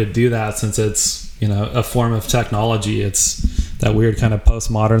a way to do that, since it's a form of technology. It's that weird kind of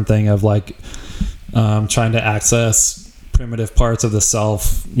postmodern thing of like trying to access primitive parts of the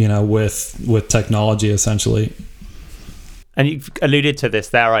self, with technology essentially. And you've alluded to this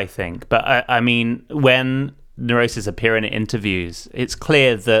there, I think, but I mean, when Neurosis appear in interviews, it's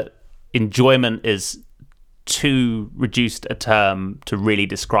clear that enjoyment is too reduced a term to really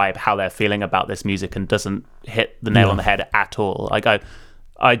describe how they're feeling about this music, and doesn't hit the nail on the head at all. Like I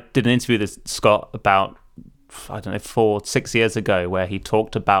did an interview with Scott about, I don't know, 4-6 years ago, where he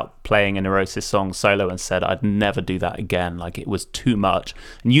talked about playing a Neurosis song solo and said, I'd never do that again. Like, it was too much.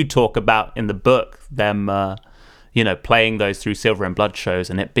 And you talk about in the book them, playing those Through Silver and Blood shows,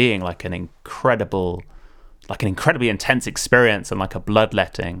 and it being like an incredibly intense experience and like a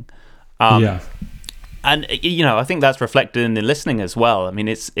bloodletting. And, I think that's reflected in the listening as well. I mean,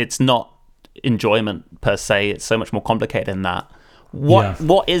 it's not enjoyment per se. It's so much more complicated than that.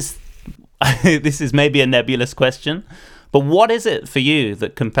 What is, this is maybe a nebulous question, but what is it for you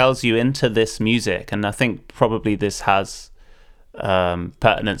that compels you into this music? And I think probably this has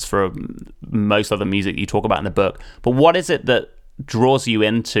pertinence for most other music you talk about in the book. But what is it that draws you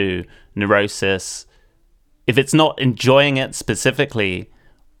into Neurosis? If it's not enjoying it specifically,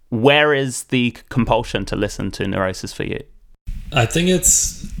 where is the compulsion to listen to Neurosis for you? I think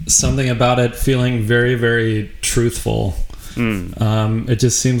it's something about it feeling very, very truthful. It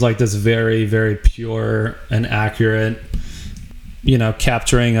just seems like this very, very pure and accurate,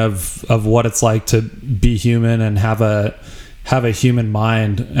 capturing of what it's like to be human and have a human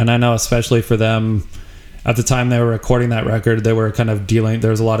mind. And I know, especially for them, at the time they were recording that record, they were kind of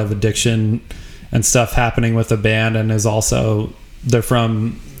there was a lot of addiction and stuff happening with the band. And they're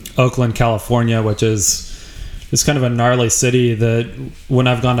from Oakland, California, which is kind of a gnarly city that when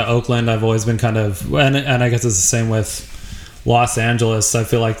I've gone to Oakland, I've always been kind of, and I guess it's the same with Los Angeles, I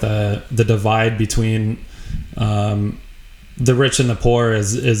feel like the divide between the rich and the poor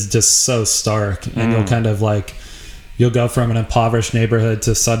is just so stark, and you'll kind of like, you'll go from an impoverished neighborhood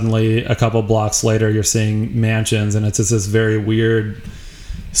to suddenly a couple blocks later you're seeing mansions, and it's just this very weird,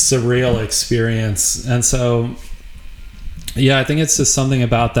 surreal experience. And so, yeah, I think it's just something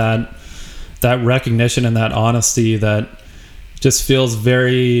about that recognition and that honesty that just feels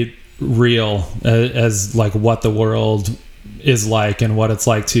very real as like what the world is like and what it's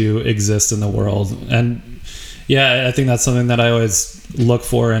like to exist in the world. And yeah, I think that's something that I always look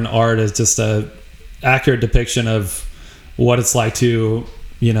for in art, is just a accurate depiction of what it's like to,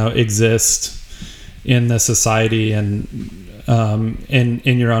 you know, exist in this society and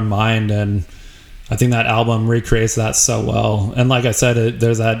in your own mind. And I think that album recreates that so well. And like I said,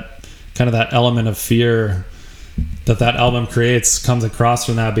 there's that kind of that element of fear that album creates comes across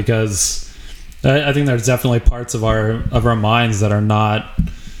from that, because I think there's definitely parts of our minds that are not,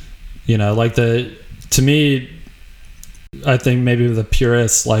 you know, like to me, I think maybe the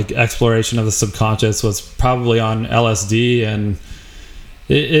purest like exploration of the subconscious was probably on LSD, and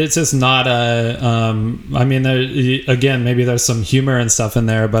it's just not I mean, again, maybe there's some humor and stuff in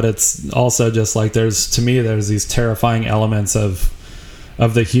there, but it's also just like there's these terrifying elements of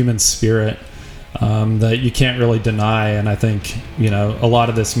the human spirit that you can't really deny. And I think, you know, a lot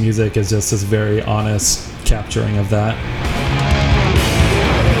of this music is just this very honest capturing of that.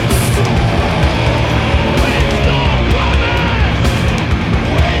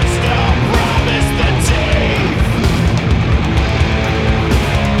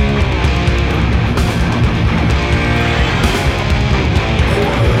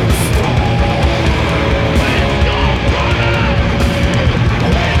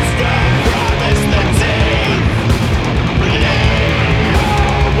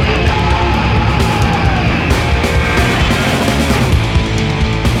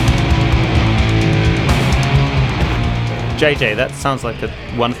 JJ, that sounds like a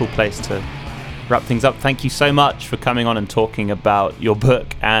wonderful place to wrap things up. Thank you so much for coming on and talking about your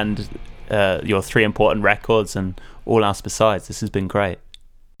book and your 3 important records and all else besides. This has been great.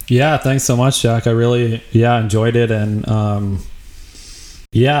 Yeah, thanks so much, Jack. I really enjoyed it, and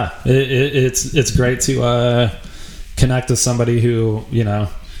it's great to connect with somebody who, you know,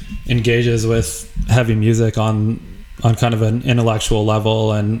 engages with heavy music on kind of an intellectual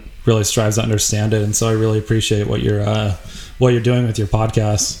level and really strives to understand it. And so I really appreciate what you're doing with your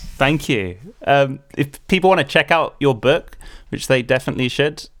podcast. Thank you. If people want to check out your book, which they definitely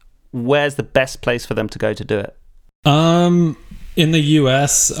should, where's the best place for them to go to do it? In the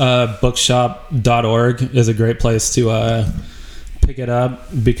US, bookshop.org is a great place to pick it up,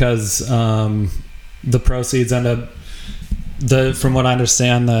 because the proceeds end up, from what I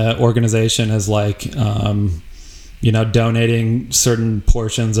understand, the organization is like you know, donating certain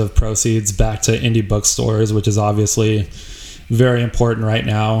portions of proceeds back to indie bookstores, which is obviously very important right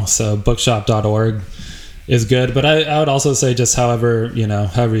now. So bookshop.org is good, but I would also say just however you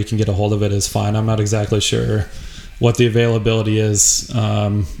can get a hold of it is fine. I'm not exactly sure what the availability is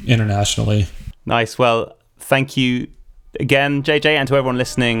internationally. Nice. Well, thank you again, JJ, and to everyone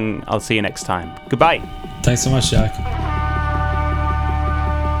listening. I'll see you next time. Goodbye. Thanks so much, Jack.